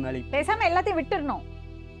எப்படி மேம் வேலைக்கு? பேசாம எல்லாத்தையும் விட்டுறணும்,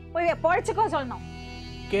 போய் பொழைச்சுக்கோ சொல்லணும்.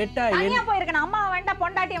 கேட்டா தனியா போயிருக்கணும். அம்மா வேண்டாம்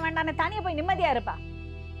பொண்டாட்டியம் வேண்டாம், தனியா போய் நிம்மதியா இருப்பா.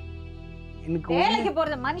 எனக்கு வேலைக்கு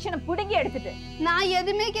போறது மனுஷனை புடுங்கி எடுத்துட்டு நான்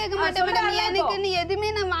எதுவுமே கேட்க மாட்டேன் மேடம். எனக்கு நீ எதுவுமே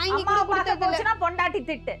நான் வாங்கி கூட கொடுத்தது இல்ல. பொண்டாட்டி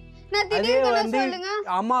திட்டு. நான் திடீர்னு சொல்லுங்க.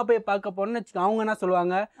 அம்மா போய் பார்க்க போறேன்னு வச்சுக்கோ, அவங்க என்ன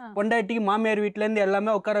சொல்லுவாங்க, பொண்டாட்டிக்கு மாமியார் வீட்டுல இருந்து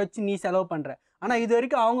எல்லாமே உட்கார வச்சு நீ செலவு பண்ற. ஆனா இது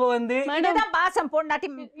வரைக்கும் அவங்க வந்து இதுதான் பாசம் பொண்டாட்டி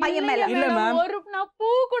பையன் மேல. இல்ல மேம், நான் பூ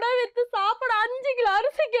கூட வித்து சாப்பிட 5 கிலோ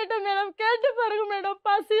அரிசி கேட்டேன் மேடம். கேட்டு பாருங்க மேடம்,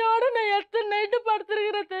 பசியோட நான் எத்தனை நைட்டு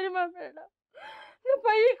படுத்துருக்கிறேன் தெரியுமா மேடம்.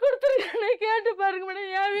 பையன் கொடுத்துருக்கேன் கேட்டு பாருங்க மேடம்.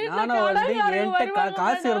 என் வீட்டுல என்கிட்ட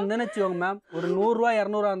காசு இருந்தேன்னு வச்சுக்கோங்க மேம், ஒரு 100 ரூபா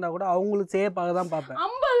 200 ரூபா இருந்தா கூட அவங்களுக்கு சேஃபாக தான் பார்ப்பேன்.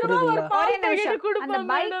 50 ரூபா ஒரு அந்த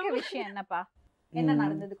பைக் விஷயம் என்னப்பா, என்ன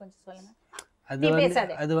நடந்தது கொஞ்சம்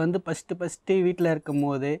சொல்லுங்க. அது வந்து ஃபர்ஸ்ட் வீட்டில் இருக்கும்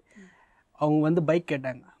போது அவங்க வந்து பைக்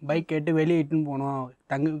கேட்டாங்க. பைக் கேட்டு வெளியே இட்டுன்னு போனோம்,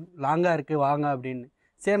 லாங்காக இருக்குது வாங்க அப்படின்னு.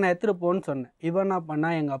 சரி நான் எடுத்துகிட்டு போன்னு சொன்னேன். இவன் என்ன பண்ணா,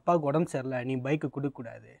 எங்கள் அப்பாவுக்கு உடம்பு சரியில்லை, நீ பைக்கு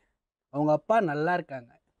கொடுக்கக்கூடாது, அவங்க அப்பா நல்லா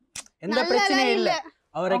இருக்காங்க, எந்த பிரச்சனையும் இல்லை,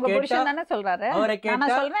 அவரை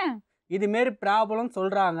கேட்டா இதுமாரி ப்ராப்ளம்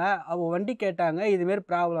சொல்கிறாங்க, அவள் வண்டி கேட்டாங்க, இதுமாரி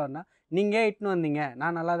ப்ராப்ளம்னா நீங்கள் இட்டுன்னு வந்தீங்க,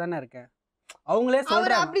 நான் நல்லா தானே இருக்கேன், அவங்களே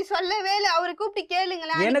சொல்கிறாங்க. அப்படி சொல்லவே இல்லை, அவரை கூப்பிட்டு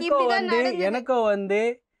கேளுங்களேன். எனக்கும் வந்து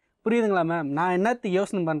புரியுதுங்களா மேம், நான் என்னத்து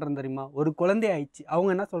யோசனை பண்ணுறேன் தெரியுமா, ஒரு குழந்தை ஆயிடுச்சு, அவங்க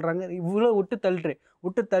என்ன சொல்கிறாங்க, இவ்வளோ விட்டு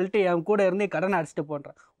தள்ளிட்டு என் கூட இருந்து கடனை அடிச்சுட்டு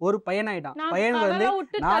போன்றேன். ஒரு பையனாயிட்டான், பையனுக்கு வந்து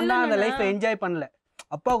நான் தான் அந்த லைஃப்பை என்ஜாய் பண்ணல,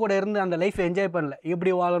 அப்பா கூட இருந்து அந்த லைஃப்பை என்ஜாய் பண்ணல,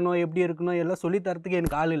 எப்படி வாழணும் எப்படி இருக்கணும் எல்லாம் சொல்லி தரத்துக்கு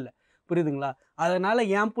எனக்கு ஆள் இல்லை, புரியுதுங்களா, அதனால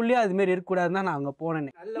என் புள்ளையும் அதுமாரி இருக்கக்கூடாதுன்னு தான் நான் அங்கே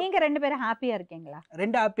போனேனே. நீங்கள் 2 பேரும் ஹாப்பியாக இருக்கீங்களா?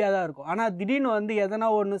 2 ஹாப்பியாக தான் இருக்கும். ஆனால் திடீர்னு வந்து எதனா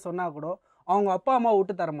ஒன்று சொன்னால் கூட அவங்க அப்பா அம்மா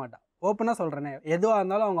விட்டு தர மாட்டான். ஓப்பனாக சொல்கிறேனே, எதுவாக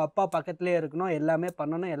இருந்தாலும் அவங்க அப்பா பக்கத்துலேயே இருக்கணும், எல்லாமே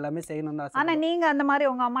பண்ணணும், எல்லாமே செய்யணும் தான். ஆனால் நீங்கள் அந்த மாதிரி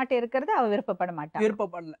உங்கள் அம்மாட்ட இருக்கிறது அவ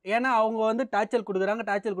விருப்பப்படல. ஏன்னா அவங்க வந்து டார்ச்சர்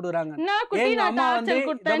கொடுக்குறாங்க. எங்கள் அம்மா வந்து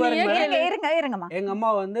எங்கள் அம்மா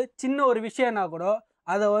வந்து சின்ன ஒரு விஷயம்னா கூட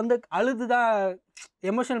அதை வந்து அழுது தான்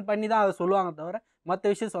எமோஷனல் பண்ணி தான் அதை சொல்லுவாங்க தவிர மற்ற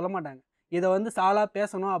விஷயம் சொல்ல மாட்டாங்க. இதை வந்து சாலா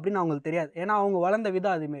பேசணும் அப்படின்னு அவங்களுக்கு தெரியாது. ஏன்னா அவங்க வளர்ந்த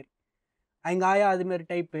விதம் அதுமாரி, எங்கள் ஆயா அதுமாரி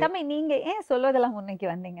டைப்பு. நீங்கள் ஏன் சொல்வதெல்லாம் முன்னைக்கு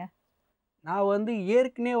வந்தீங்க? நான் வந்து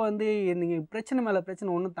ஏற்கனவே வந்து நீங்கள் பிரச்சனை மேலே பிரச்சனை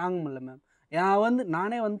ஒன்றும் தாங்க முடியல மேம். நான் வந்து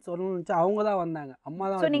நானே வந்து சொல்லணும்னு நினச்சா அவங்க தான் வந்தாங்க, அம்மா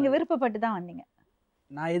தான். நீங்கள் விருப்பப்பட்டு தான் வந்தீங்க?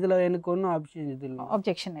 நான் இதில் எனக்கு ஒன்றும்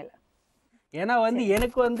ஆப்ஜெக்ஷன் இல்லை. ஏன்னா வந்து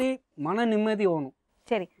எனக்கு வந்து மன நிம்மதி வேணும்.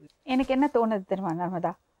 சரி, எனக்கு என்ன தோணுது தெரியுமா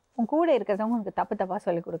நர்மதா, உன் கூட இருக்கிறதவங்க உனக்கு தப்பாக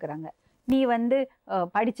சொல்லி கொடுக்குறாங்க. நீ வந்து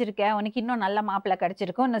படிச்சிருக்க, உனக்கு இன்னும் நல்ல மாப்பிள்ளை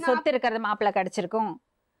கிடச்சிருக்கும், இன்னும் சொத்து இருக்கிறது மாப்பிள்ளை கிடச்சிருக்கும்,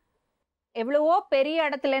 எவ்வளவோ பெரிய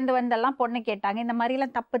இடத்துலேருந்து வந்தெல்லாம் பொண்ணு கேட்டாங்க, இந்த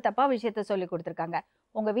மாதிரிலாம் தப்பாக விஷயத்த சொல்லி கொடுத்துருக்காங்க.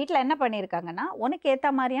 உங்கள் வீட்டில் என்ன பண்ணியிருக்காங்கன்னா, உனக்கு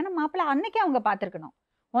ஏற்ற மாதிரியான மாப்பிள்ளை அன்னைக்கே அவங்க பார்த்துருக்கணும்.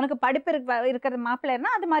 உனக்கு படிப்பு இருக்கிற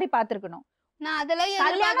மாப்பிள்ளைன்னா அது மாதிரி பார்த்துருக்கணும்.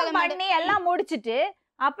 கல்யாணம் பண்ணி எல்லாம் முடிச்சுட்டு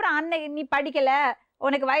அப்புறம் அன்னைக்கு நீ படிக்கல,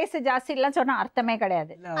 உனக்கு வயசு ஜாஸ்தி எல்லாம் சொன்னா அர்த்தமே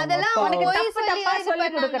கிடையாது. இல்ல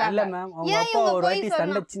மேம், அவங்க அப்பா ஒரு வாட்டி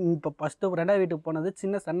சண்டை, இப்போ ஃபர்ஸ்ட் ரெண்டாவது வீட்டுக்கு போனது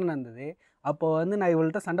சின்ன சண்டை நடந்தது. அப்போ வந்து நான்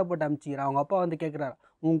இவள்கிட்ட சண்டை போட்டு அனுப்பிச்சிக்கிறேன். அவங்க அப்பா வந்து கேட்குறாரு,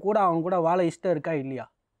 அவன் கூட வாழ இஷ்டம் இருக்கா இல்லையா,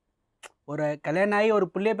 ஒரு கல்யாணம் ஆகி ஒரு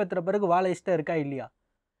புள்ளைய பெற்ற பிறகு வாழ இஷ்டம் இருக்கா இல்லையா,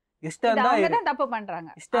 இஷ்டம் தான் தப்பு பண்றாங்க,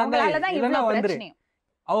 இஷ்டம் தான் வந்துரு.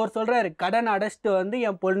 அவர் சொல்றாரு, கடன் அடைச்சிட்டு வந்து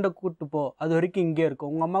என் பொண்ணை கூப்பிட்டு போ, அது வரைக்கும் இங்கே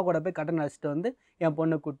இருக்கும், உங்க அம்மா கூட போய் கடன் அடைச்சிட்டு வந்து என்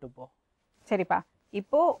பொண்ணை கூப்பிட்டு போ. சரிப்பா,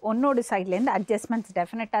 இப்போ உன்னோட சைட்லேருந்து அட்ஜஸ்ட்மெண்ட்ஸ்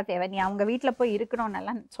டெஃபினட்டாக தேவை. நீ அவங்க வீட்டில் போய்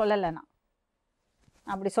இருக்கணும்னெல்லாம் சொல்லலைண்ணா,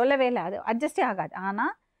 அப்படி சொல்லவே இல்லை, அது அட்ஜஸ்டே ஆகாது.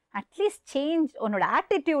 ஆனால் அட்லீஸ்ட் சேஞ்ச், உன்னோட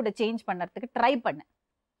ஆட்டிடியூடை சேஞ்ச் பண்ணுறதுக்கு ட்ரை பண்ணு.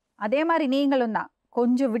 அதே மாதிரி நீங்களும் தான்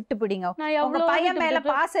கொஞ்சம் விட்டு பிடிங்க. உங்கள் பையன் மேலே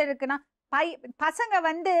பாசம் இருக்குன்னா, பசங்க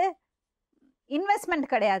வந்து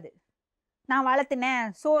இன்வெஸ்ட்மெண்ட் கிடையாது. நான் வளர்த்தினேன்,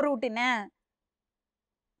 சோறு ஊட்டினேன்,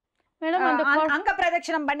 அங்க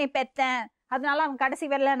பிரதட்சணம் பண்ணி பெத்தேன், அதனால அவன் கடைசி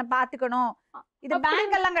வரல என்ன பாத்துக்கணும், இது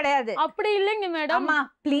பேங்க் எல்லாம் கிடையாது. அப்படி இல்லைங்க மேடம். அம்மா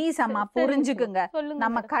ப்ளீஸ் அம்மா புரிஞ்சுக்குங்க,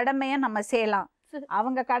 நம்ம கடமைய நம்ம செய்யலாம்,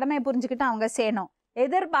 அவங்க கடமையை புரிஞ்சுக்கிட்டு அவங்க செய்யணும்,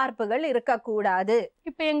 எதிர்பார்ப்புகள் இருக்க கூடாது.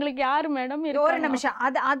 இப்ப எங்களுக்கு யாரு மேடம்? ஒரு நிமிஷம்,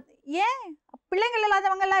 அது ஏன் பிள்ளைங்கள்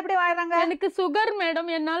இல்லாதவங்க எல்லாம் எப்படி வாழ்றாங்க? எனக்கு சுகர்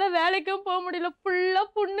மேடம், என்னால வேலைக்கும் போக முடியல, ஃபுல்லா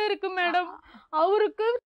புண்ணு இருக்கு மேடம். அவருக்கு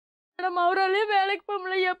மேடம் அவராலே வேலைக்கு போக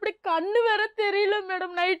முடியல, எப்படி கண்ணு வேற தெரியல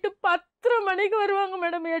மேடம். நைட்டு 10 மணிக்கு வருவாங்க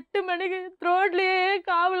மேடம், 8 மணிக்கு ரோட்லயே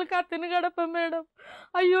காவல் காத்துன்னு கிடப்பேன் மேடம்.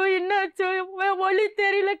 ஐயோ என்னாச்சு, ஒளி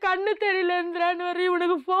தெரியல கண்ணு தெரியலன்றான்னு வர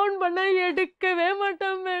இவனுக்கு ஃபோன் பண்ணா எடுக்கவே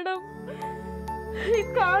மாட்டான் மேடம்.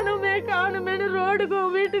 காணுமேனு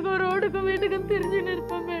ரோடுக்கும் வீட்டுக்கும் தெரிஞ்சுன்னு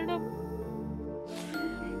இருப்பேன் மேடம்.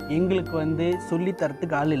 எங்களுக்கு வந்து சொல்லி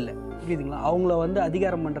தரத்துக்கு ஆள் இல்லை, புரியுதுங்களா. அவங்கள வந்து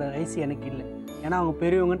அதிகாரம் பண்ணுற ரைஸ் எனக்கு இல்லை, ஏன்னா அவங்க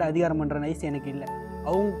பெரியவங்ககிட்ட அதிகாரம் பண்ணுற ரைஸ் எனக்கு இல்லை.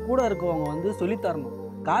 அவங்க கூட இருக்கவங்க வந்து சொல்லித்தரணும்.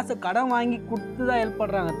 காசை கடன் வாங்கி கொடுத்து தான் ஹெல்ப்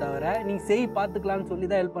பண்ணுறாங்க தவிர, நீங்கள் செய் பார்த்துக்கலான்னு சொல்லி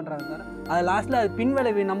தான் ஹெல்ப் பண்ணுறாங்க தவிர, அது லாஸ்ட்டில் அது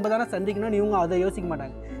பின்விளைவு நம்ம தானே சந்திக்கணும்னு இவங்க அதை யோசிக்க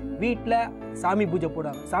மாட்டாங்க. வீட்டில் சாமி பூஜை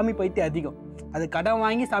போடுவாங்க, சாமி பைத்தியம் அதிகம், அது கடன்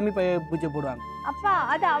வாங்கி சாமி பூஜை போடுவாங்க. அப்பா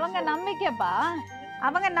அது அவங்க நம்பிக்கைப்பா,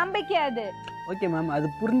 அவங்க நம்பிக்கை அது. ஓகே மேம், அது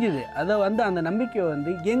புரிஞ்சுது. அதை வந்து அந்த நம்பிக்கையை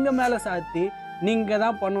வந்து எங்கள் மேலே சாத்தி நீங்கள்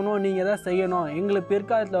தான் பண்ணணும், நீங்கள் தான் செய்யணும், எங்களுக்கு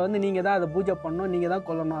பிற்காலத்தில் வந்து நீங்கள் தான் அதை பூஜை பண்ணணும், நீங்கள் தான்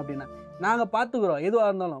கொல்லணும் அப்படின்னா நாங்கள் பார்த்துக்குறோம் எதுவாக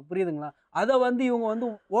இருந்தாலும், புரியுதுங்களா. அதை வந்து இவங்க வந்து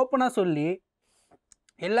ஓப்பனாக சொல்லி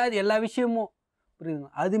எல்லா விஷயமும்,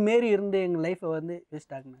 புரியுதுங்களா, அதுமாரி இருந்து எங்கள் லைஃப்பை வந்து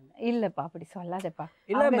வேஸ்ட் ஆகுனாங்க. இல்லைப்பா அப்படி சொல்லாதப்பா.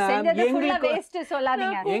 இல்லை மேம், எங்களுக்கு வேஸ்ட்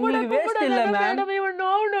சொல்லாதீங்க. எங்களுக்கு வேஸ்ட் இல்லை மேம்,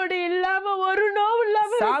 நோவு இல்லாம ஒரு நோவு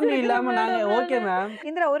இல்லாம சாமி இல்லாம நாங்கள் ஓகே மேம்.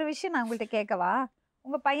 இந்திரா ஒரு விஷயம் நான் உங்கள்கிட்ட கேட்கவா?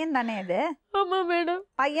 உங்க பையன் தானே அது? ஆமா மேடம்.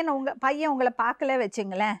 பையன் உங்களை பார்க்கல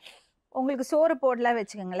வச்சுங்களேன், உங்களுக்கு சோறு போடல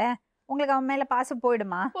வச்சுக்கோங்களேன், உங்களுக்கு அவன் மேல பாசம்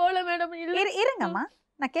போயிடுமா? போல மேடம். இருங்கம்மா,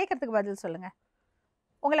 நான் கேட்கறதுக்கு பதில் சொல்லுங்க.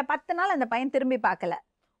 உங்களை 10 நாள் அந்த பையன் திரும்பி பார்க்கல,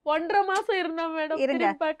 1.5 மாசம் இருந்தான் மேடம். இருங்க.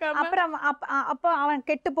 திரும்பி பார்க்காம. அப்புறம் அப்போ அவன்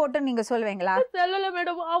கெட்டு போட்டு நீங்க சொல்லுவீங்களா? சொல்லல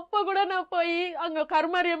மேடம். அப்ப கூட நான் போய் அங்க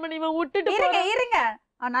கருமாரியம்மன் இவன் விட்டுட்டு இருங்க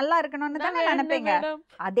அவன் நல்லா இருக்கணும்னு தானே நினைப்பீங்க.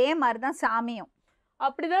 அதே மாதிரிதான் சாமியும்.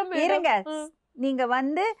 அப்படிதான் இருங்க. நீங்க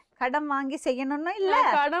வந்து கடன் வாங்கி செய்யணும்னு இல்ல,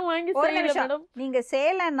 கடன் வாங்கி ஒரு நிமிஷம். நீங்க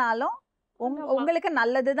செய்யலனாலும் உங்களுக்கு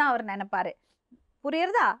நல்லதுதான் அவர் நினைப்பாரு.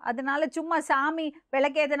 புரியுறதா? அதனால சும்மா சாமி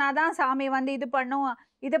விளக்கேதுனாதான் சாமி வந்து இது பண்ணும்,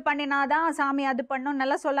 இது பண்ணினாதான் சாமி அது பண்ணும்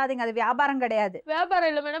நல்லா சொல்லாதீங்க. அது வியாபாரம் கிடையாது. வியாபாரம்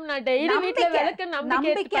இல்ல மேடம். நான் டெய்லி வீட்ல விளக்கு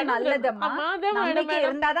நம்பிக்கை நல்லதுமா. நம்பிக்கை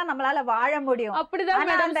இருந்தாதான் நம்மளால வாழ முடியும். அப்படிதான்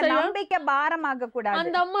மேடம். அந்த நம்பிக்கை பாரமாக கூடாது.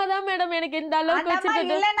 அந்த அம்மா தான் மேடம் எனக்கு இந்த அளவுக்கு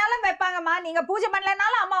வச்சிட்டு இல்லனாலும் வைப்பாங்கம்மா. நீங்க பூஜை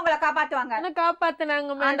பண்ணலனாலும் அம்மா உங்களை காப்பாத்துவாங்க.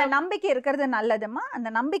 காப்பாத்துனாங்க மேடம். அந்த நம்பிக்கை இருக்கிறது நல்லதுமா.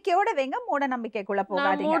 அந்த நம்பிக்கையோட வைங்க, மூட நம்பிக்கைக்குள்ள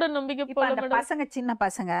போகாதீங்க. மூட நம்பிக்கை இப்ப அந்த பசங்க சின்ன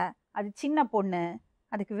பசங்க, அது சின்ன பொண்ணு,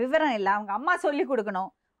 அதுக்கு விவரம் இல்ல. அவங்க அம்மா சொல்லி கொடுக்கணும்,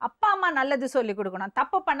 அப்பா அம்மா நல்லது சொல்லி கொடுக்கணும்.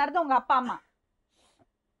 தப்பு பண்ணறது உங்க அப்பா அம்மா.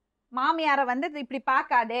 மாமியார வந்து இப்படி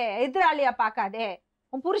பாக்காதே, எதிராளியா பாக்காதே,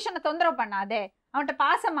 உன் புருஷனை தொந்தரவு பண்ணாதே, அவன்கிட்ட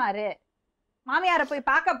பாசமாரு. மாமியார போய்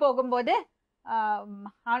பார்க்க போகும்போது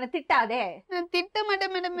அவனை திட்டாதே. நான் திட்ட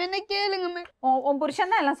மாட்டேன் மேடம், என்ன கேளுங்க மேடம். உன்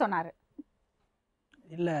புருஷன் தான் எல்லாம் சொன்னாரு.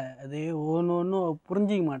 இல்ல அது ஒன்னு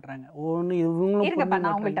புரிஞ்சிக்க மாட்டாங்க. ஒன்னு இவங்களும் இருங்கப்பா,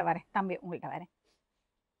 நான் உங்கள்கிட்ட வரேன் தம்பி, உங்கள்கிட்ட வரேன்.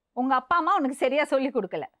 உங்க அப்பா அம்மா உனக்கு சரியா சொல்லி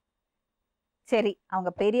கொடுக்கல. சரி, அவங்க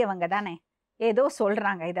பெரியவங்க தானே, ஏதோ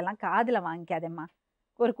சொல்றாங்க, இதெல்லாம் காதுல வாங்கிக்காதேம்மா.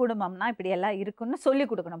 ஒரு குடும்பம்னா இப்படி எல்லாம் இருக்குன்னு சொல்லி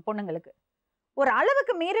கொடுக்கணும் பொண்ணுங்களுக்கு. ஒரு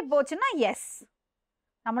அளவுக்கு மீறி போச்சுன்னா எஸ்,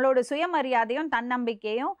 நம்மளோட சுயமரியாதையும்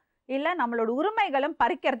தன்னம்பிக்கையும் இல்ல நம்மளோட உரிமைகளும்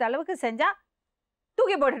பறிக்கிறது அளவுக்கு செஞ்சா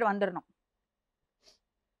தூக்கி போட்டுட்டு வந்துடணும்.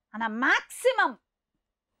 ஆனா மேக்சிமம்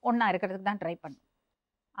ஒன்னா இருக்கிறதுக்கு தான் ட்ரை பண்ணும்.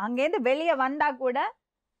 அங்கேருந்து வெளியே வந்தா கூட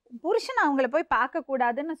புருஷன் அவங்கள போய் பார்க்க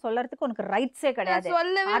கூடாதுன்னு சொல்றதுக்கு உனக்கு ரைட்ஸே கிடையாது.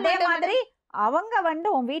 அதே மாதிரி அவங்க வந்து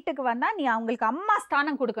உன் வீட்டுக்கு வந்தா நீ அவங்களுக்கு அம்மா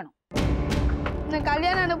ஸ்தானம் கொடுக்கணும். நான்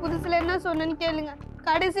கல்யாணம் ஆன புதுசுல என்ன சொன்னேன்னு கேளுங்க,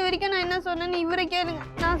 கடைசி வரைக்கும் நான் என்ன சொன்னேன்னு இவரை கேளுங்க.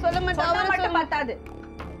 நான் சொல்ல மாட்டேன், அவரை மட்டும் பார்த்தாது.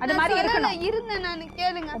 அது மாதிரி இருக்கணும். இருந்தேன் நான்,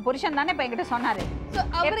 கேளுங்க. உன் புருஷன் தானே இப்ப என்கிட்ட சொன்னாரு,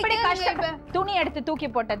 எப்படி கஷ்டம், துணி எடுத்து தூக்கி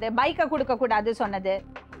போட்டது, பைக்கை கொடுக்க கூடாது சொன்னது,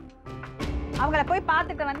 அவங்கள போய்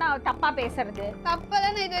பார்த்துட்டு வந்தா தப்பா பேசுறது.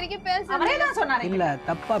 தப்பாதான் நான் இது வரைக்கும் பேசுறேன் சொன்னாரு. இல்ல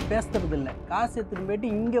தப்பா பேசுறது இல்ல, காசு எடுத்துட்டு போயிட்டு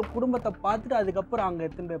இங்க குடும்பத்தை பார்த்துட்டு அதுக்கப்புறம் அங்க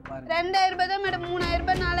எடுத்துட்டு போய் பாருங்க. 2000 ரூபாய் தான் மேடம், 3000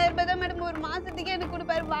 ரூபாய் 4000 ரூபாய் தான் மேடம் ஒரு மாசத்துக்கு எனக்கு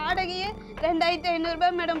கொடுப்பாரு. வாடகையே 2500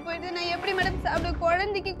 ரூபாய் மேடம் போயிடுது. நான் எப்படி மேடம் சாப்பிட,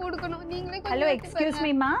 குழந்தைக்கு கொடுக்கணும். நீங்களே ஹலோ எக்ஸ்கியூஸ்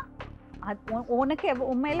மீமா, உனக்கு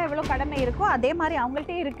உண்மையில எவ்வளவு கடமை இருக்கோ அதே மாதிரி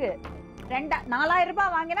அவங்கள்ட்ட இருக்கு. 4000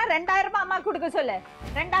 ரூபாய் வாங்கினா 2000 ரூபாய் அம்மா கொடுக்க சொல்லு.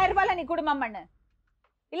 2000 ரூபாய்ல நீ குடும்பம் பண்ணு,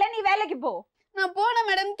 இல்ல நீ வேலைக்கு போ. நான் போனேன்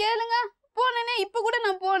மேடம், கேளுங்க. போனேனே, இப்ப கூட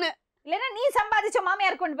நான் போனேன். இல்லன்னா நீ சம்பாதிச்ச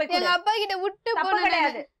மாமியார் கொண்டு போய் எங்க அப்பா கிட்ட விட்டு போன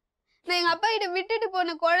கிடையாது. நான் எங்க அப்பா கிட்ட விட்டுட்டு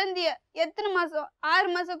போன குழந்தைய, எத்தனை மாசம், 6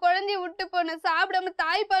 மாசம் குழந்தைய விட்டு போனேன். சாப்பிடாம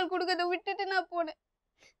தாய்ப்பால் கொடுக்கறத விட்டுட்டு நான் போனேன்.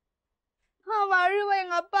 அழுவா,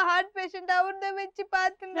 எங்க அப்பா ஹார்ட் பேஷண்ட், அவர் தான் வச்சு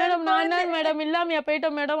பார்த்து. மேடம் நான் தான் மேடம் இல்லாமையா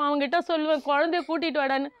போயிட்டோம் மேடம். அவங்க கிட்ட சொல்லுவேன் குழந்தைய கூட்டிட்டு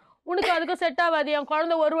வாடான்னு. உனக்கு அதுக்கும் செட் ஆகாது, என்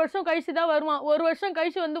குழந்தை 1 வருஷம் கழிச்சு தான் வருவான், 1 வருஷம்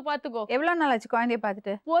கழிச்சு வந்து பாத்துக்கோ. எவ்வளவு நாள் ஆச்சு குழந்தைய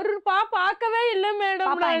பாத்துட்டு? ஒரு பார்க்கவே இல்ல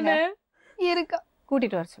மேடம். நானு இருக்கா,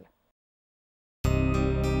 கூட்டிட்டு வர சொல்லு.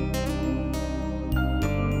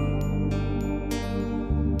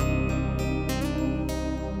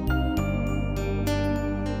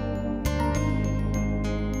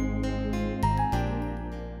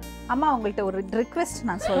 அம்மா உங்கள்கிட்ட ஒரு ரிக்வெஸ்ட்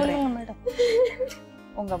நான் சொல்றேன் மேடம்.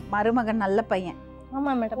 உங்க மருமகன் நல்ல பையன்.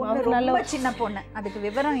 ஆமா மேடம், ரொம்ப சின்ன பொண்ணு, அதுக்கு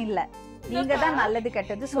விவரம் இல்ல. நீங்க தான் நல்லது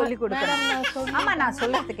கெட்டது சொல்லி கொடுக்கணும். ஆமா, நான்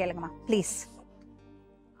சொல்றது கேளுங்கம்மா ப்ளீஸ்.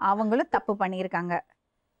 அவங்களும் தப்பு பண்ணியிருக்காங்க,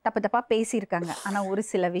 தப்பா பேசியிருக்காங்க. ஆனா ஒரு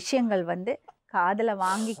சில விஷயங்கள் வந்து காதுல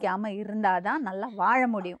வாங்கிக்காம இருந்தாதான் நல்லா வாழ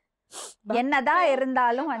முடியும். என்னதான்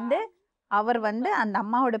இருந்தாலும் வந்து அவர் வந்து அந்த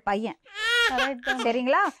அம்மாவோட பையன்,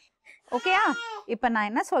 சரிங்களா? ஓகேயா? இப்ப நான்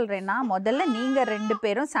என்ன சொல்றேன்னா, முதல்ல நீங்க 2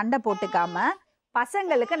 பேரும் சண்டை போட்டுக்காம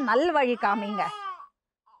பசங்களுக்கு நல் வழி காமிங்க.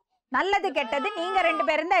 நல்லது கெட்டது நீங்க 2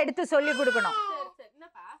 பேரும் தான் எடுத்து சொல்லி கொடுக்கணும்.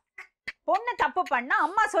 பொண்ணு தப்பு பண்ணா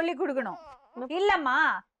அம்மா சொல்லி கொடுக்கணும். இல்லம்மா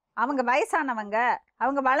அவங்க வயசானவங்க,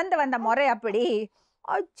 அவங்க வளர்ந்து வந்த முறை அப்படி.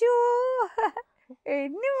 அச்சோ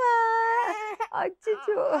என்னமா,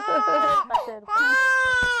 அச்சோ.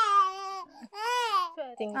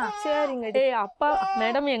 சரிங்க. அப்பா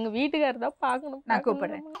மேடம் எங்க வீட்டுக்காரர் தான் பாக்கணும். நான்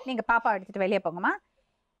கூப்பிடுறேன். நீங்க பாப்பா எடுத்துட்டு வெளியே போங்கம்மா.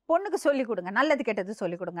 பொண்ணுக்கு சொல்லி கொடுங்க, நல்லது கெட்டது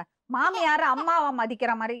சொல்லி கொடுங்க. மாமியார அம்மாவை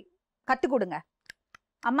மதிக்கிற மாதிரி கத்து கொடுங்க.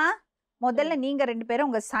 அம்மா முதல்ல நீங்க 2 பேரும்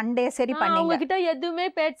உங்க சண்டே சரி அவங்க பண்ணீங்க. கிட்ட எதுவுமே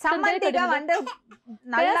சம்மந்திகா வந்து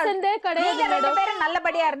நல்லா பேசுறதே கிடையாது நீங்க 2 மேடம். பேரும்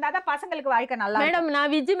நல்லபடியா இருந்தாதான் பசங்களுக்கு வாழ்க்கை நல்லா இருக்கும். மேடம்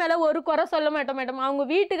நான் விஜி மேல ஒரு குறை சொல்ல மாட்டேன் மேடம். அவங்க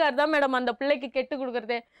வீட்டுக்காரர் தான் மேடம் அந்த பிள்ளைக்கு கெட்டு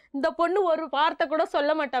கொடுக்கறதே. இந்த பொண்ணு ஒரு வார்த்தை கூட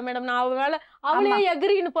சொல்ல மாட்டா மேடம். நான் அவளே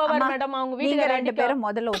எகிரின்னு போவார் மேடம். அவங்க நீங்க வீட்டுக்காரர் 2 பேரும்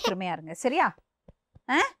முதல்ல ஒற்றுமையா இருங்க சரியா?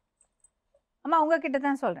 அம்மா உங்ககிட்ட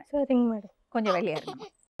தான் சொல்றேன். சரிங்க மேடம். கொஞ்சம் வெளியே இருங்க.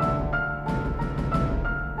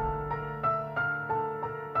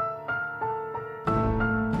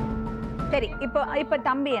 சரி இப்ப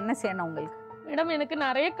தம்பி என்ன செய்யணும் உங்களுக்கு? மேடம் எனக்கு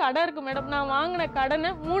நிறைய கடன் இருக்கு மேடம். நான் வாங்கின கடனை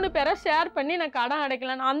 3 பேரை ஷேர் பண்ணி நான் கடன்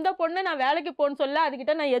அடைக்கலாம். அந்த பொண்ணை நான் வேலைக்கு போன்னு சொல்ல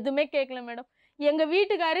அதுகிட்ட நான் எதுவுமே கேட்கல மேடம். எங்க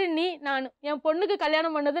வீட்டுக்காரு நான் என் பொண்ணுக்கு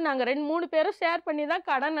கல்யாணம் பண்ணது நாங்க 3 பேரும் ஷேர் பண்ணி தான்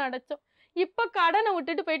கடன் அடைச்சோம். இப்ப கடனை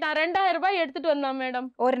விட்டுட்டு போயிட்டான். 2000 ரூபாய் எடுத்துட்டு வந்தான் மேடம்.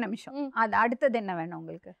 ஒரு நிமிஷம். அது அடுத்தது என்ன வேணும்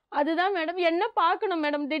உங்களுக்கு? அதுதான் மேடம் என்ன பார்க்கணும்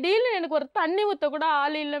மேடம். திடீர்னு எனக்கு ஒரு தண்ணி ஊத்த கூட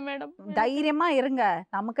ஆள் இல்ல மேடம். தைரியமா இருங்க.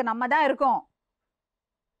 நமக்கு நம்ம தான் இருக்கோம்.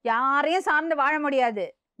 யாரையும் சார்ந்து வாழ முடியாது.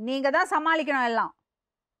 நீங்க தான் சமாளிக்கணும் எல்லாம்.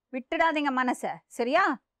 விட்டுடாதீங்க மனச சரியா?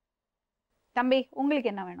 தம்பி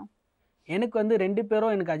உங்களுக்கு என்ன வேணும்? எனக்கு வந்து 2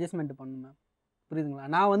 பேரும் எனக்கு அட்ஜஸ்ட்மெண்ட் பண்ணணும் மேம். புரியுதுங்களா?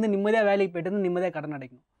 நான் வந்து நிம்மதியாக வேலைக்கு போயிட்டு நிம்மதியாக கடன்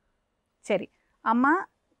அடைக்கணும். சரி அம்மா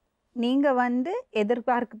நீங்க வந்து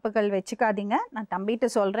எதிர்பார்ப்புகள் வச்சுக்காதீங்க. நான் தம்பிகிட்ட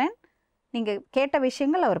சொல்றேன். நீங்க கேட்ட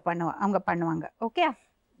விஷயங்கள் அவங்க பண்ணுவாங்க. ஓகே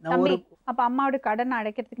தம்பி? அப்ப அம்மாவோட கடன்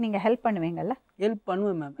அடைக்கிறதுக்கு நீங்க ஹெல்ப் பண்ணுவீங்கல்ல? ஹெல்ப்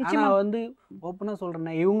பண்ணுவேன் மேம். ஆனா வந்து ஓப்பனா சொல்றேன்,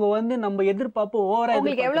 இவங்க வந்து நம்ம எதிர்பார்ப்பு ஓவரா.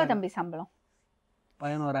 உங்களுக்கு எவ்வளவு தம்பி சம்பளம்?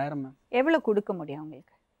 11,000 மேம். எவ்வளவு கொடுக்க முடியும்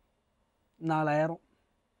உங்களுக்கு? 4,000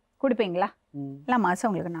 கொடுப்பீங்களா? இல்ல மாசம்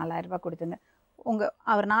உங்களுக்கு 4,000 ரூபாய் கொடுத்துங்க.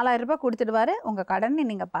 அவர் 4,000 ரூபாய் கொடுத்துடுவாரு. உங்க கடனை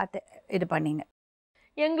நீங்க பார்த்து இது பண்ணீங்க.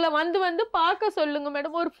 எங்களை வந்து பார்க்க சொல்லுங்க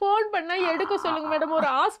மேடம். ஒரு போன் பண்ணா எடுக்க சொல்லுங்க மேடம். ஒரு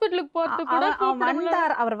ஹாஸ்பிட்டலுக்கு போறது கூட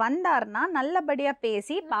அவர் வந்தாருன்னா நல்லபடியா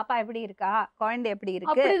பேசி பாப்பா எப்படி இருக்கா, குழந்தை எப்படி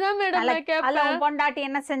இருக்கு, அப்படிதான் மேடம் நான் கேட்பேன். உன் பொண்டாட்டி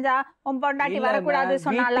என்ன செஞ்சா, உன் பொண்டாட்டி வரக்கூடாது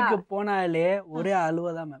சொன்னாலா? வீட்டுக்கு போனாலே ஒரே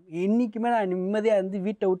அழுவதான் மேம். என்னைக்குமே நான் நிம்மதியா இருந்து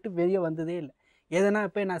வீட்டை விட்டு வெளியே வந்ததே இல்லை. எதனா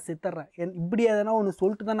போய் நான் சித்தர்றேன் இப்படி எதனா ஒன்று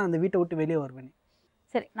சொல்லிட்டு தான் நான் அந்த வீட்டை விட்டு வெளியே வருவேன்.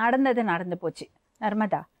 சரி நடந்தது நடந்து போச்சு.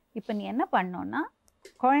 நர்மதா இப்போ நீ என்ன பண்ணோன்னா,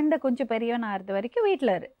 குழந்தை கொஞ்சம் பெரியவன் ஆகிறது வரைக்கும்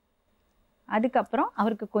வீட்டில் இரு. அதுக்கப்புறம்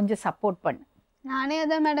அவருக்கு கொஞ்சம் சப்போர்ட் பண்ணு. நானே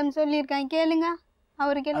அதான் மேடம் சொல்லியிருக்கேன், கேளுங்க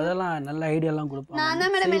அவருக்கு. அதெல்லாம் நல்ல ஐடியாலாம் கொடுப்பேன். நான்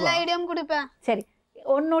தான் மேடம் எல்லா ஐடியாவும் கொடுப்பேன். சரி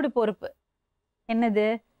உன்னோட பொறுப்பு என்னது?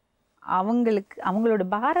 அவங்களோட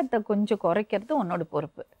பாரத்தை கொஞ்சம் குறைக்கிறது உன்னோட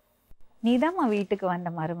பொறுப்பு. நீதாம்மா வீட்டுக்கு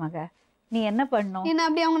வந்த மருமக. நீ என்ன பண்ணும்? என்ன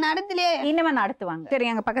அப்படி அவங்க நடத்தலையே? இனிமே நடத்துவாங்க. சரி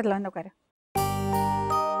எங்க பக்கத்துல வந்து உட்காரு.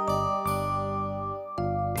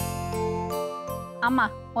 ஆமா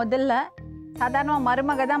முதல்ல சாதாரண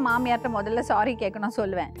மருமக தான் மாமியார்ட்ட முதல்ல சாரி கேட்கணும்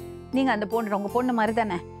சொல்லுவேன். நீங்க அந்த பொண்ணு உங்க பொண்ணு மாதிரி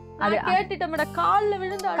தானே? அது கேட்டுட்டேன் மேடம். கால்ல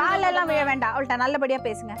விழுந்து காலெல்லாம் விழ வேண்டாம். அவள்கிட்ட நல்லபடியா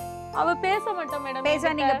பேசுங்க. அவ பேச மாட்டா மேடம்.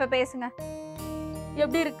 பேச நீங்க இப்ப பேசுங்க.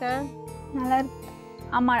 எப்படி இருக்க? நல்லா இருக்கு.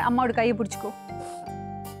 அம்மாவோட கையை பிடிச்சுக்கோ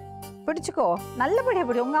நல்லபடியா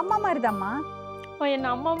பிடி. உங்க அம்மா மாதிரி தான்மா.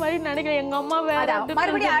 என்ன அம்மா மாதிரி நினைக்கிறேன். எங்க அம்மா வேற.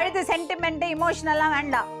 மறுபடியும் அழுது சென்டிமெண்ட் இமோஷனல்லாம்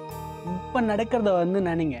வேண்டாம். இப்ப நடக்கிறத வந்து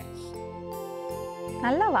நினைங்க.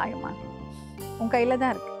 நல்லா வாழுமா. உன் கையில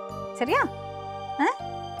தான் இருக்கு சரியா?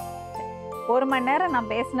 1 மணி நேரம் நான்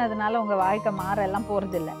பேசினதுனால உங்க வாழ்க்கை மாற எல்லாம்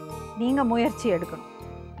போறது இல்லை. நீங்க முயற்சி எடுக்கணும்.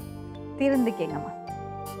 திருந்திக்கங்கம்மா.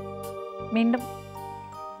 மீண்டும்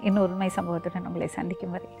இன்னொரு உண்மை சம்பவத்துடன் உங்களை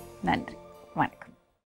சந்திக்கும் வரை நன்றி, வணக்கம்.